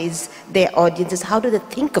conceptualize their audiences? How do they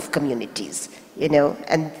think of communities, you know?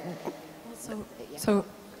 And so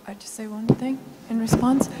I just say one thing in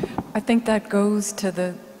response. I think that goes to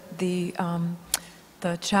the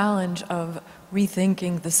challenge of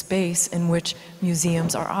rethinking the space in which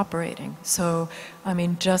museums are operating. So, I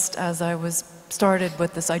mean, just as I was started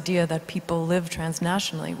with this idea that people live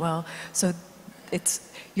transnationally, well, so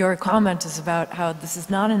your comment is about how this is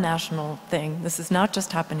not a national thing. This is not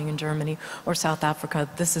just happening in Germany or South Africa.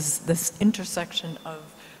 This is this intersection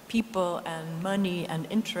of people and money and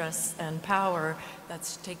interests and power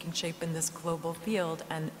that's taking shape in this global field.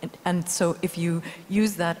 And so if you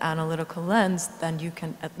use that analytical lens, then you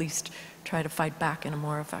can at least try to fight back in a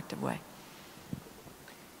more effective way.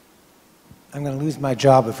 I'm going to lose my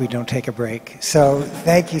job if we don't take a break. So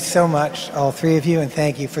thank you so much, all three of you, and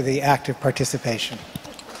thank you for the active participation.